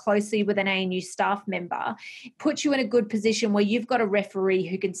quite closely with an ANU staff member, puts you in a good position where you've got a referee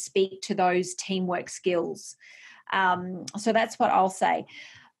who can speak to those teamwork skills. So that's what I'll say.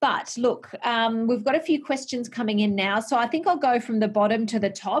 But look, we've got a few questions coming in now. So I think I'll go from the bottom to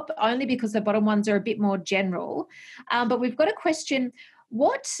the top, only because the bottom ones are a bit more general. But we've got a question.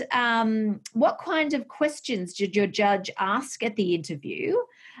 What kind of questions did your judge ask at the interview?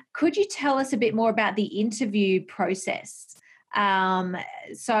 Could you tell us a bit more about the interview process?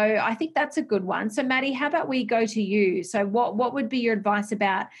 So I think that's a good one. So Maddi, how about we go to you? So what would be your advice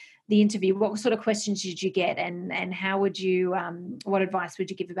about the interview? What sort of questions did you get, and how would you, what advice would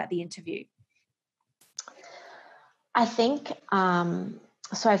you give about the interview? I think,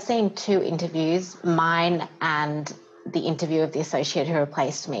 so I've seen two interviews, mine and the interview of the associate who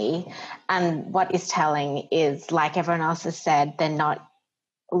replaced me. And what is telling is, like everyone else has said, they're not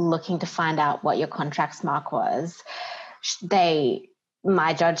looking to find out what your contracts mark was.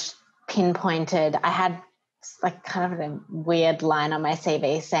 My judge pinpointed, I had like kind of a weird line on my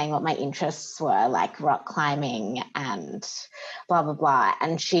CV saying what my interests were, like rock climbing and blah, blah, blah.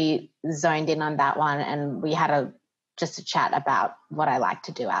 And she zoned in on that one, and we had just a chat about what I like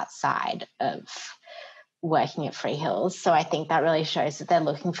to do outside of working at Freehills. So I think that really shows that they're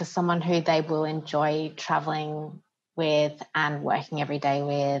looking for someone who they will enjoy traveling with and working every day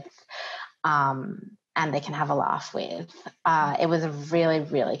with, and they can have a laugh with. It was a really,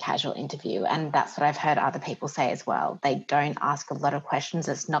 really casual interview, and that's what I've heard other people say as well. They don't ask a lot of questions.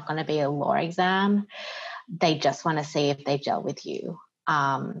 It's not going to be a law exam. They just want to see if they gel with you.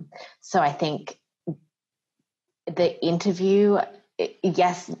 So I think the interview,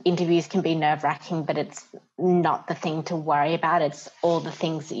 yes, interviews can be nerve-wracking, but it's not the thing to worry about. It's all the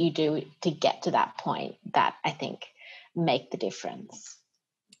things that you do to get to that point that I think make the difference.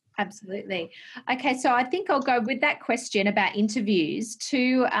 Absolutely. Okay, so I think I'll go with that question about interviews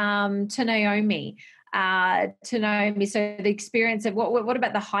to Naomi. So the experience of what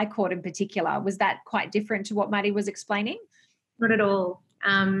about the High Court in particular? Was that quite different to what Maddi was explaining? Not at all.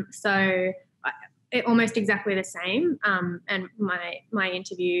 Almost exactly the same. And my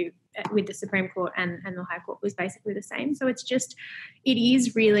interview with the Supreme Court and the High Court was basically the same. So it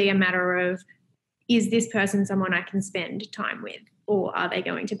is really a matter of, is this person someone I can spend time with, or are they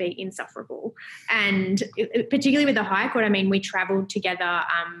going to be insufferable? And particularly with the High Court, I mean, we travelled together.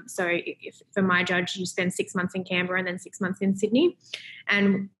 So if for my judge, you spend 6 months in Canberra and then 6 months in Sydney.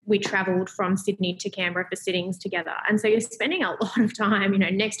 And we travelled from Sydney to Canberra for sittings together. And so you're spending a lot of time,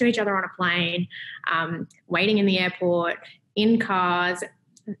 next to each other on a plane, waiting in the airport, in cars.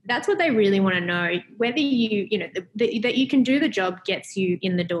 That's what they really want to know. Whether that you can do the job gets you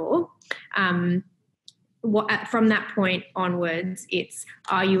in the door. From that point onwards, it's,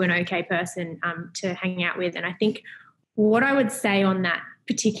 are you an okay person to hang out with? And I think what I would say on that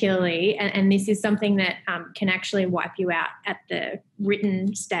particularly, and this is something that can actually wipe you out at the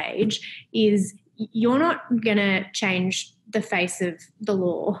written stage, is you're not going to change the face of the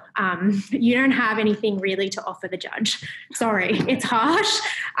law. You don't have anything really to offer the judge. Sorry, it's harsh,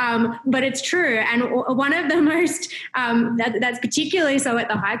 but it's true. And one of the most, that's particularly so at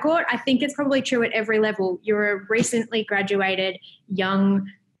the High Court, I think it's probably true at every level. You're a recently graduated young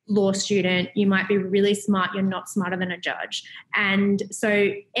law student. You might be really smart. You're not smarter than a judge. And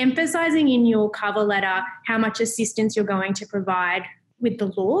so emphasising in your cover letter how much assistance you're going to provide with the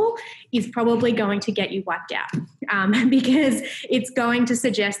law is probably going to get you wiped out because it's going to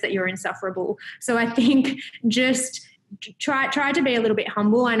suggest that you're insufferable. So I think just try to be a little bit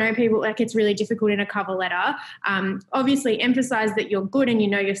humble. I know people, it's really difficult in a cover letter. Obviously emphasise that you're good and you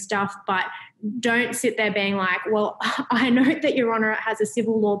know your stuff, but don't sit there being like, well, I know that Your Honour has a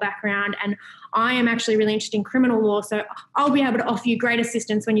civil law background and I am actually really interested in criminal law, so I'll be able to offer you great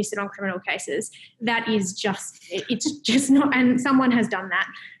assistance when you sit on criminal cases. That is it's just not, and someone has done that.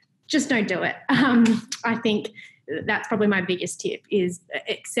 Just don't do it. I think that's probably my biggest tip, is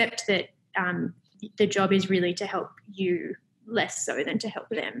accept that the job is really to help you less so than to help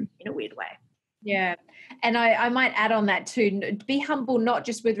them in a weird way. Yeah. And I might add on that too, be humble, not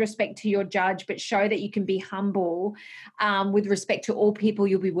just with respect to your judge, but show that you can be humble with respect to all people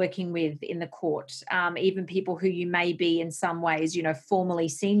you'll be working with in the court, even people who you may be in some ways, formally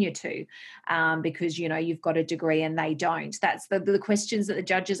senior to, because, you've got a degree and they don't. That's the questions that the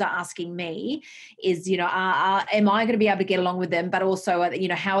judges are asking me is, am I going to be able to get along with them? But also,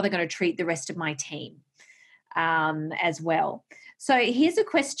 how are they going to treat the rest of my team as well? So here's a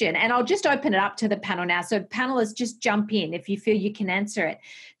question, and I'll just open it up to the panel now. So panellists, just jump in if you feel you can answer it.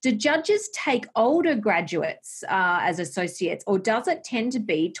 Do judges take older graduates as associates, or does it tend to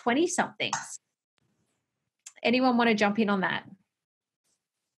be 20-somethings? Anyone want to jump in on that?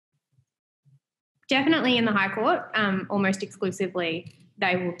 Definitely in the High Court, almost exclusively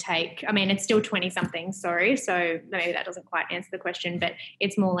they will take, it's still 20-somethings, sorry, so maybe that doesn't quite answer the question, but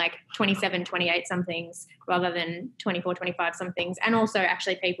it's more like 27, 28-somethings rather than 24, 25-somethings. And also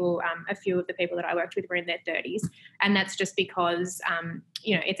actually people, a few of the people that I worked with were in their 30s, and that's just because,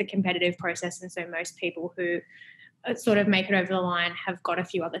 it's a competitive process, and so most people who sort of make it over the line have got a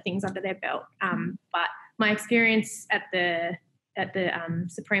few other things under their belt. But my experience at the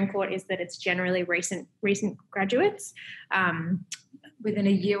Supreme Court is that it's generally recent graduates. Within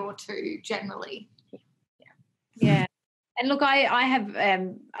a year or two, generally. Yeah. And look, I have,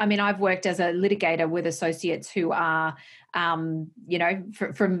 I've worked as a litigator with associates who are, from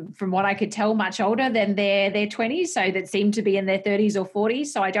what I could tell, much older than their 20s, so that seem to be in their 30s or 40s.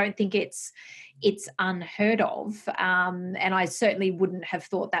 So I don't think it's unheard of. And I certainly wouldn't have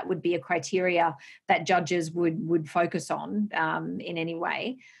thought that would be a criteria that judges would focus on in any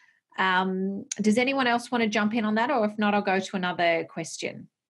way. Does anyone else want to jump in on that? Or if not, I'll go to another question.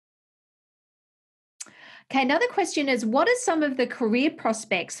 Okay, another question is, what are some of the career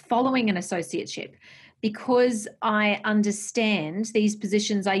prospects following an associateship? Because I understand these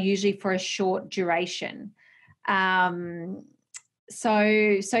positions are usually for a short duration.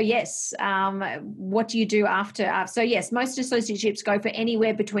 So yes, what do you do after? So yes, most associateships go for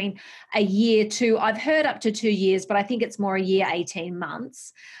anywhere between a year to, I've heard up to 2 years, but I think it's more a year, 18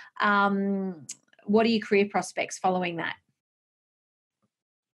 months. What are your career prospects following that?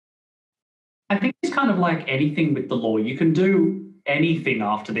 I think it's kind of like anything with the law. You can do anything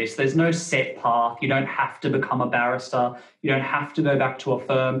after this. There's no set path. You don't have to become a barrister. You don't have to go back to a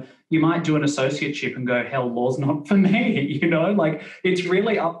firm. You might do an associateship and go, hell, law's not for me, like it's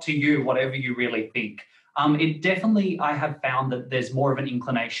really up to you, whatever you really think. It definitely, I have found that there's more of an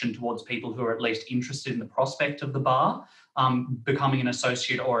inclination towards people who are at least interested in the prospect of the bar, becoming an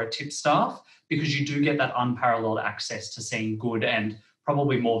associate or a tipstaff, because you do get that unparalleled access to seeing good and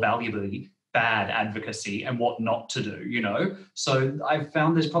probably more valuably bad advocacy and what not to do, So I've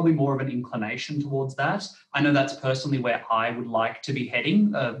found there's probably more of an inclination towards that. I know that's personally where I would like to be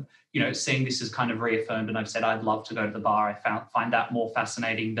heading. Seeing this is kind of reaffirmed, and I've said I'd love to go to the bar. I find that more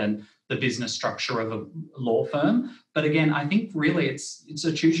fascinating than the business structure of a law firm. But again, I think really it's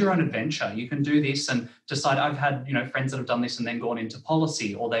a choose your own adventure. You can do this and decide. I've had, friends that have done this and then gone into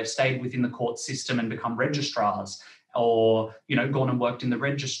policy, or they've stayed within the court system and become registrars, or, gone and worked in the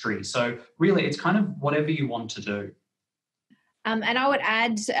registry. So really it's kind of whatever you want to do. And I would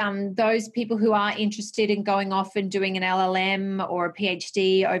add those people who are interested in going off and doing an LLM or a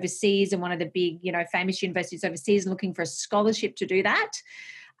PhD overseas in one of the big, famous universities overseas, and looking for a scholarship to do that.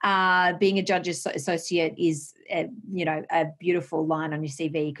 Being a judge associate is, a beautiful line on your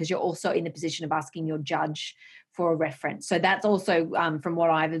CV, because you're also in the position of asking your judge for a reference. So that's also, from what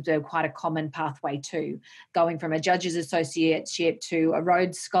I've observed, quite a common pathway too, going from a judge's associateship to a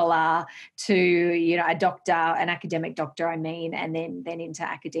Rhodes Scholar to, a doctor, an academic doctor, and then into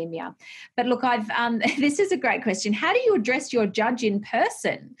academia. But look, this is a great question. How do you address your judge in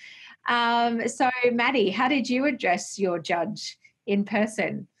person? So Maddi, how did you address your judge in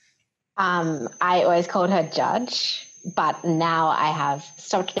person? I always called her judge, but now I have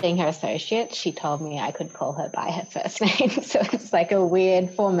stopped being her associate. She told me I could call her by her first name. So it's like a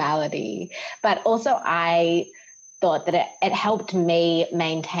weird formality. But also I thought that it helped me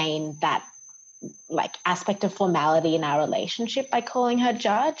maintain that aspect of formality in our relationship by calling her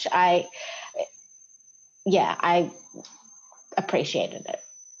judge. I appreciated it.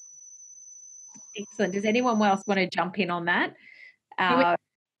 Excellent. Does anyone else want to jump in on that?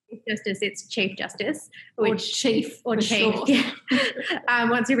 Justice, it's Chief Justice, or Chief. Once you're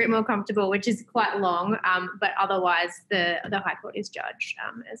a bit more comfortable, which is quite long, but otherwise the High Court is judge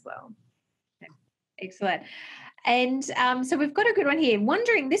as well. Okay. Excellent. And so we've got a good one here.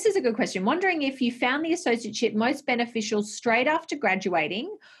 This is a good question, wondering if you found the associateship most beneficial straight after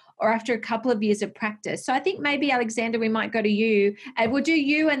graduating or after a couple of years of practice. So I think maybe, Alexander, we might go to you. We'll do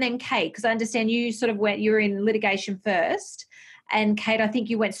you and then Kate, because I understand you you were in litigation first. And Kate, I think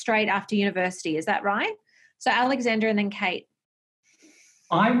you went straight after university. Is that right? So Alexander and then Kate.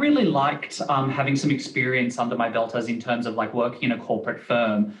 I really liked having some experience under my belt as in terms of working in a corporate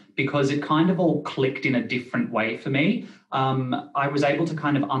firm, because it kind of all clicked in a different way for me. I was able to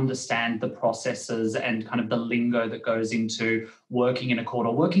kind of understand the processes and kind of the lingo that goes into working in a court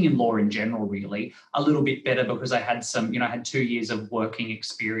or working in law in general, really, a little bit better, because I had I had 2 years of working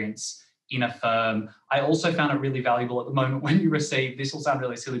experience in a firm. I also found it really valuable at the moment when you receive, this will sound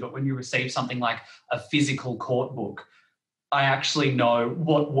really silly, but when you receive something like a physical court book, I actually know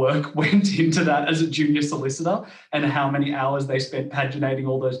what work went into that as a junior solicitor and how many hours they spent paginating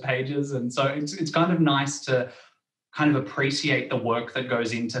all those pages. And so it's kind of nice to kind of appreciate the work that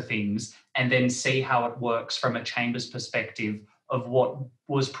goes into things and then see how it works from a chamber's perspective of what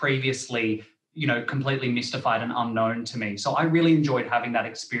was previously completely mystified and unknown to me. So I really enjoyed having that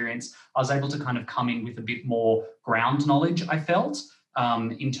experience. I was able to kind of come in with a bit more ground knowledge, I felt,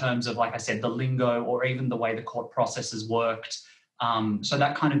 in terms of, like I said, the lingo or even the way the court processes worked. So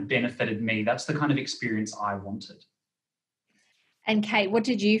that kind of benefited me. That's the kind of experience I wanted. And Kate,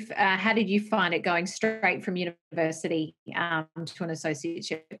 how did you find it going straight from university to an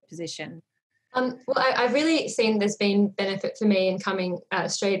associateship position? Well, I've really seen there's been benefit for me in coming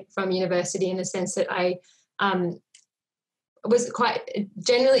straight from university, in the sense that I was quite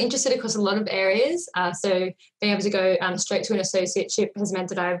generally interested across a lot of areas. So being able to go straight to an associateship has meant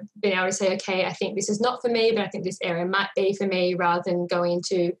that I've been able to say, okay, I think this is not for me, but I think this area might be for me, rather than going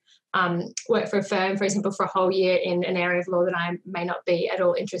into work for a firm, for example, for a whole year in an area of law that I may not be at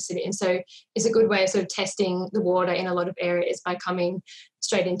all interested in. So it's a good way of sort of testing the water in a lot of areas by coming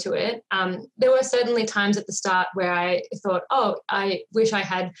straight into it. There were certainly times at the start where I thought, I wish I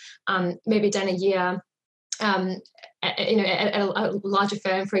had maybe done a year at a larger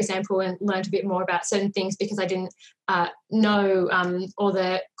firm, for example, and learned a bit more about certain things, because I didn't know all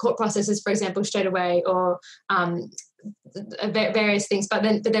the court processes, for example, straight away, or various things.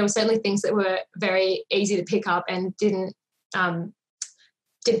 But there were certainly things that were very easy to pick up and didn't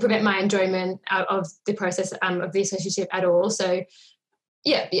prevent my enjoyment of the process of the associateship at all. So,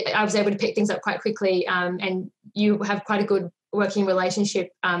 yeah, I was able to pick things up quite quickly, and you have quite a good working relationship,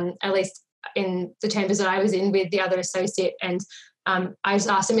 at least in the chambers that I was in with the other associate. And I just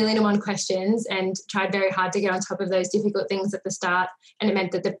asked 1,000,001 questions and tried very hard to get on top of those difficult things at the start. And it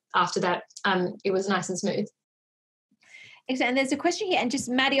meant that after that, it was nice and smooth. Excellent. And there's a question here, and just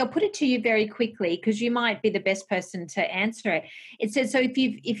Maddi, I'll put it to you very quickly because you might be the best person to answer it. It says, so if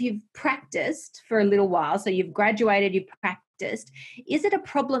you've practiced for a little while, so you've graduated, you've practiced, is it a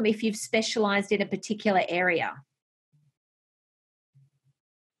problem if you've specialised in a particular area?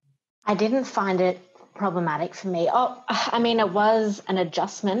 I didn't find it problematic for me. It was an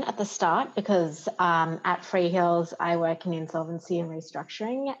adjustment at the start because at Freehills I work in insolvency and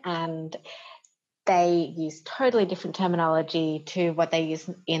restructuring, and they use totally different terminology to what they use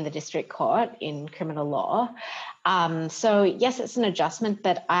in the district court in criminal law. So yes, it's an adjustment,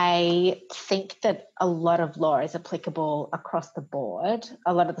 but I think that a lot of law is applicable across the board.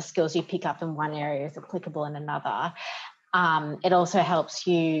 A lot of the skills you pick up in one area is applicable in another. It also helps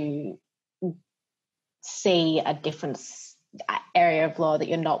you see a different area of law that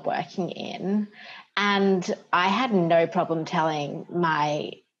you're not working in. And I had no problem telling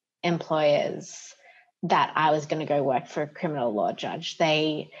my employers that I was going to go work for a criminal law judge.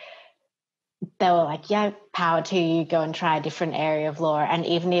 They were like, yeah, power to you, go and try a different area of law. And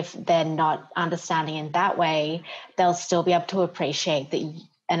even if they're not understanding in that way, they'll still be able to appreciate that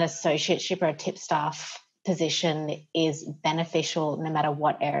an associateship or a tipstaff position is beneficial no matter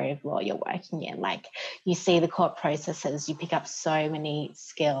what area of law you're working in. Like, you see the court processes, you pick up so many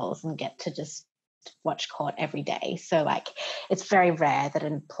skills and get to just watch court every day. So like, it's very rare that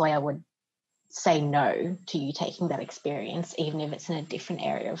an employer would say no to you taking that experience, even if it's in a different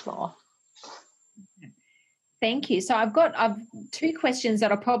area of law. Thank you. So I've two questions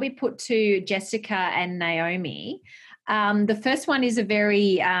that I'll probably put to Jessica and Naomi. The first one is a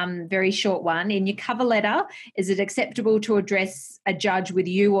very, very short one. In your cover letter, is it acceptable to address a judge with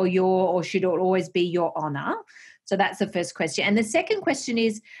you or your, or should it always be your honour? So that's the first question. And the second question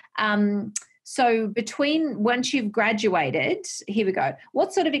is, so once you've graduated, here we go,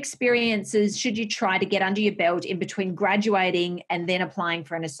 what sort of experiences should you try to get under your belt in between graduating and then applying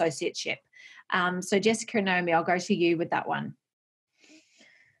for an associateship? So Jessica and Naomi, I'll go to you with that one.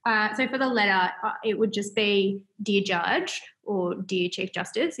 So for the letter, it would just be Dear Judge or Dear Chief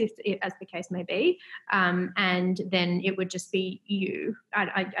Justice, as the case may be, and then it would just be you.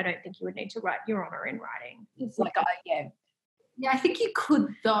 I don't think you would need to write your honour in writing. It's like, Yeah, I think you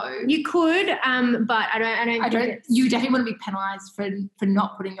could though. You could, but I don't. You definitely wouldn't be penalised for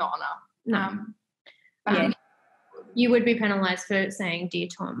not putting your honour. No. You would be penalised for saying Dear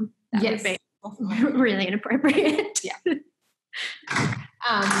Tom. That would be really inappropriate. Yeah.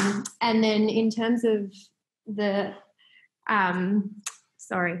 And then in terms of the,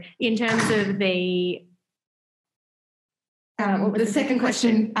 what was the second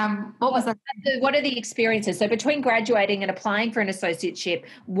question, what was that? What are the experiences? So between graduating and applying for an associateship,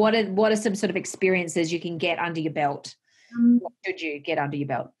 what are some sort of experiences you can get under your belt? What should you get under your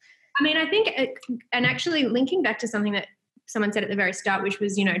belt? I mean, I think, and actually linking back to something that someone said at the very start, which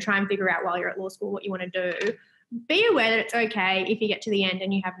was, try and figure out while you're at law school what you want to do. Be aware that it's okay if you get to the end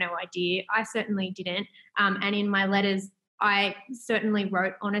and you have no idea. I certainly didn't. And in my letters, I certainly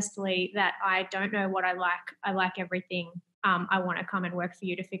wrote honestly that I don't know what I like. I like everything. I want to come and work for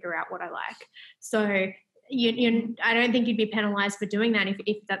you to figure out what I like. So I don't think you'd be penalised for doing that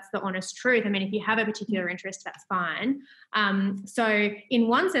if that's the honest truth. I mean, if you have a particular interest, that's fine. So in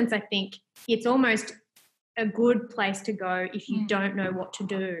one sense, I think it's almost a good place to go if you don't know what to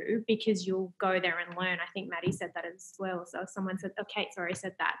do, because you'll go there and learn. I think Maddi said that as well. So someone said, Kate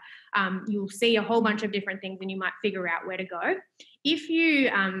said that. You'll see a whole bunch of different things and you might figure out where to go. If you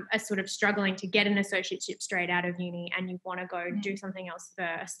are sort of struggling to get an associateship straight out of uni and you want to go do something else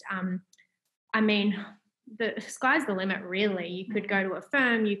first, I mean, the sky's the limit, really. You could go to a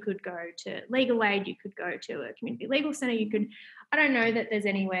firm, you could go to legal aid, you could go to a community legal centre, I don't know that there's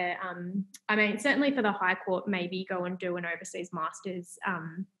anywhere, I mean, certainly for the High Court, maybe go and do an overseas master's.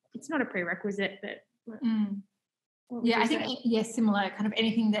 It's not a prerequisite, but... Yeah, I think, similar, kind of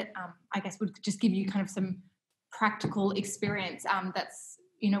anything that I guess would just give you kind of some practical experience that's,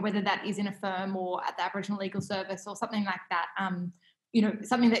 whether that is in a firm or at the Aboriginal Legal Service or something like that,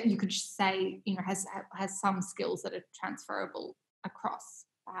 something that you could say, has some skills that are transferable across,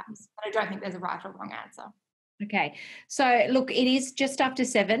 perhaps. But I don't think there's a right or wrong answer. Okay. So, look, it is just after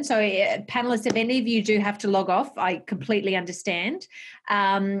 7. So, panellists, if any of you do have to log off, I completely understand.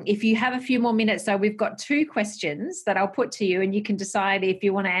 If you have a few more minutes, so we've got 2 questions that I'll put to you and you can decide if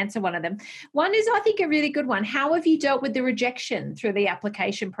you want to answer one of them. One is, I think, a really good one. How have you dealt with the rejection through the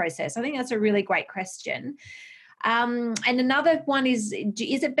application process? I think that's a really great question. And another one is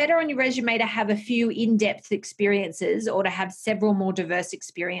it better on your resume to have a few in-depth experiences or to have several more diverse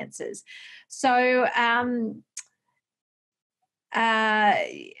experiences? So,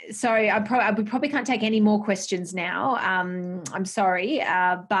 sorry, we probably can't take any more questions now. I'm sorry,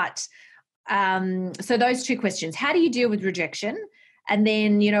 but so those two questions: how do you deal with rejection? And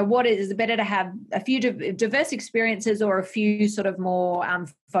then, what is it better to have a few diverse experiences or a few sort of more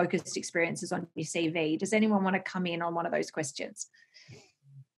focused experiences on your CV? Does anyone want to come in on one of those questions?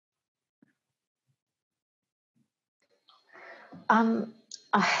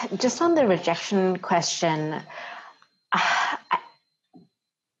 Just on the rejection question, I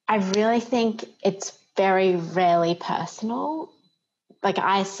really think it's very rarely personal. Like,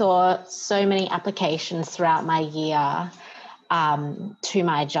 I saw so many applications throughout my year to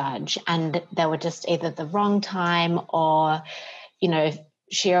my judge, and they were just either the wrong time or,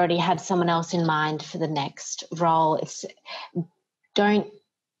 she already had someone else in mind for the next role. Don't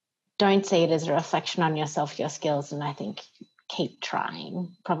see it as a reflection on yourself, your skills, and I think keep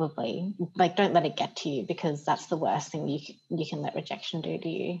trying, probably. Like, don't let it get to you, because that's the worst thing you can let rejection do to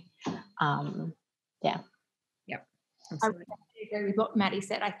you. Yep. Absolutely. I agree with what Maddi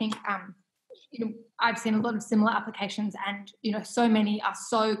said. I think I've seen a lot of similar applications, and so many are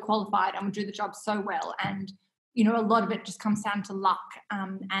so qualified and would do the job so well, and a lot of it just comes down to luck,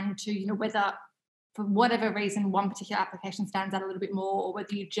 and to whether for whatever reason one particular application stands out a little bit more, or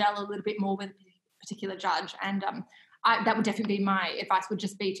whether you gel a little bit more with a particular judge. And that would definitely be my advice, would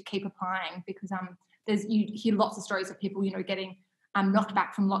just be to keep applying, because you hear lots of stories of people getting knocked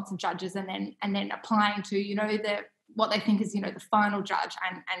back from lots of judges, and then applying to what they think is the final judge,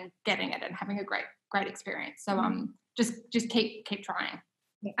 and getting it and having a great experience. So just keep trying.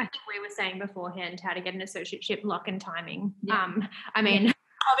 I think we were saying beforehand how to get an associateship: luck and timing. Yeah.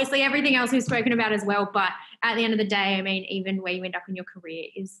 Obviously everything else we've spoken about as well, but at the end of the day, even where you end up in your career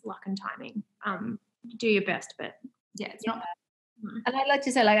is luck and timing. Do your best, but yeah, it's not. And I'd like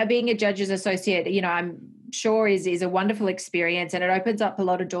to say, like, being a judge's associate, I'm sure is a wonderful experience, and it opens up a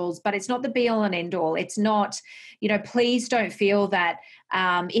lot of doors, but it's not the be all and end all. It's not, please don't feel that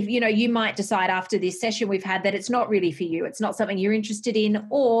if, you might decide after this session we've had that it's not really for you. It's not something you're interested in,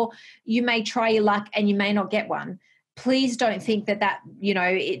 or you may try your luck and you may not get one. Please don't think that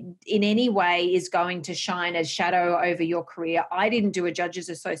it in any way is going to shine a shadow over your career. I didn't do a judge's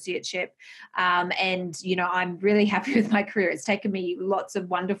associateship, and I'm really happy with my career. It's taken me lots of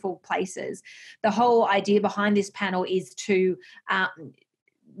wonderful places. The whole idea behind this panel is to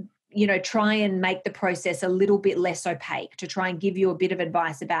try and make the process a little bit less opaque, to try and give you a bit of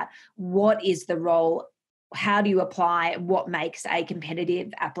advice about what is the role, how do you apply, what makes a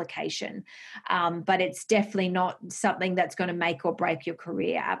competitive application. But it's definitely not something that's going to make or break your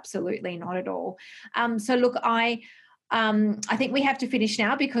career. Absolutely not at all. So look, I think we have to finish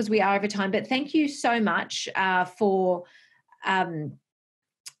now because we are over time, but thank you so much for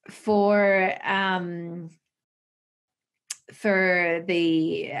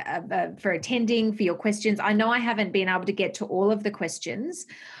attending, for your questions. I know I haven't been able to get to all of the questions.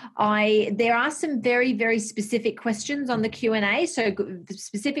 There are some very, very specific questions on the Q&A. So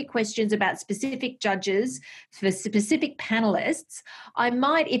specific questions about specific judges for specific panelists. I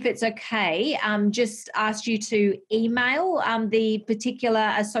might, if it's okay, just ask you to email the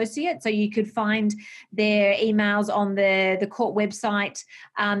particular associate, so you could find their emails on the court website,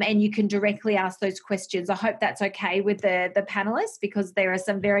 and you can directly ask those questions. I hope that's okay with the panelists, because there are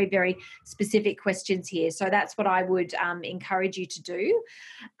some very, very specific questions here. So that's what I would encourage you to do.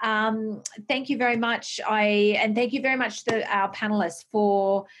 Thank you very much. And thank you very much to our panelists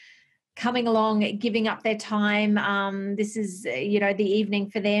for coming along, giving up their time. This is, the evening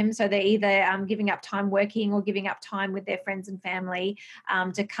for them. So they're either giving up time working or giving up time with their friends and family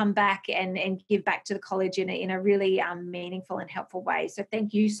to come back and give back to the college in a really meaningful and helpful way. So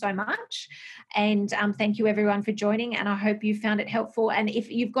thank you so much. And thank you everyone for joining. And I hope you found it helpful. And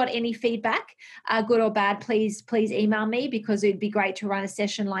if you've got any feedback, good or bad, please email me, because it'd be great to run a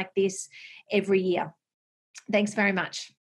session like this every year. Thanks very much.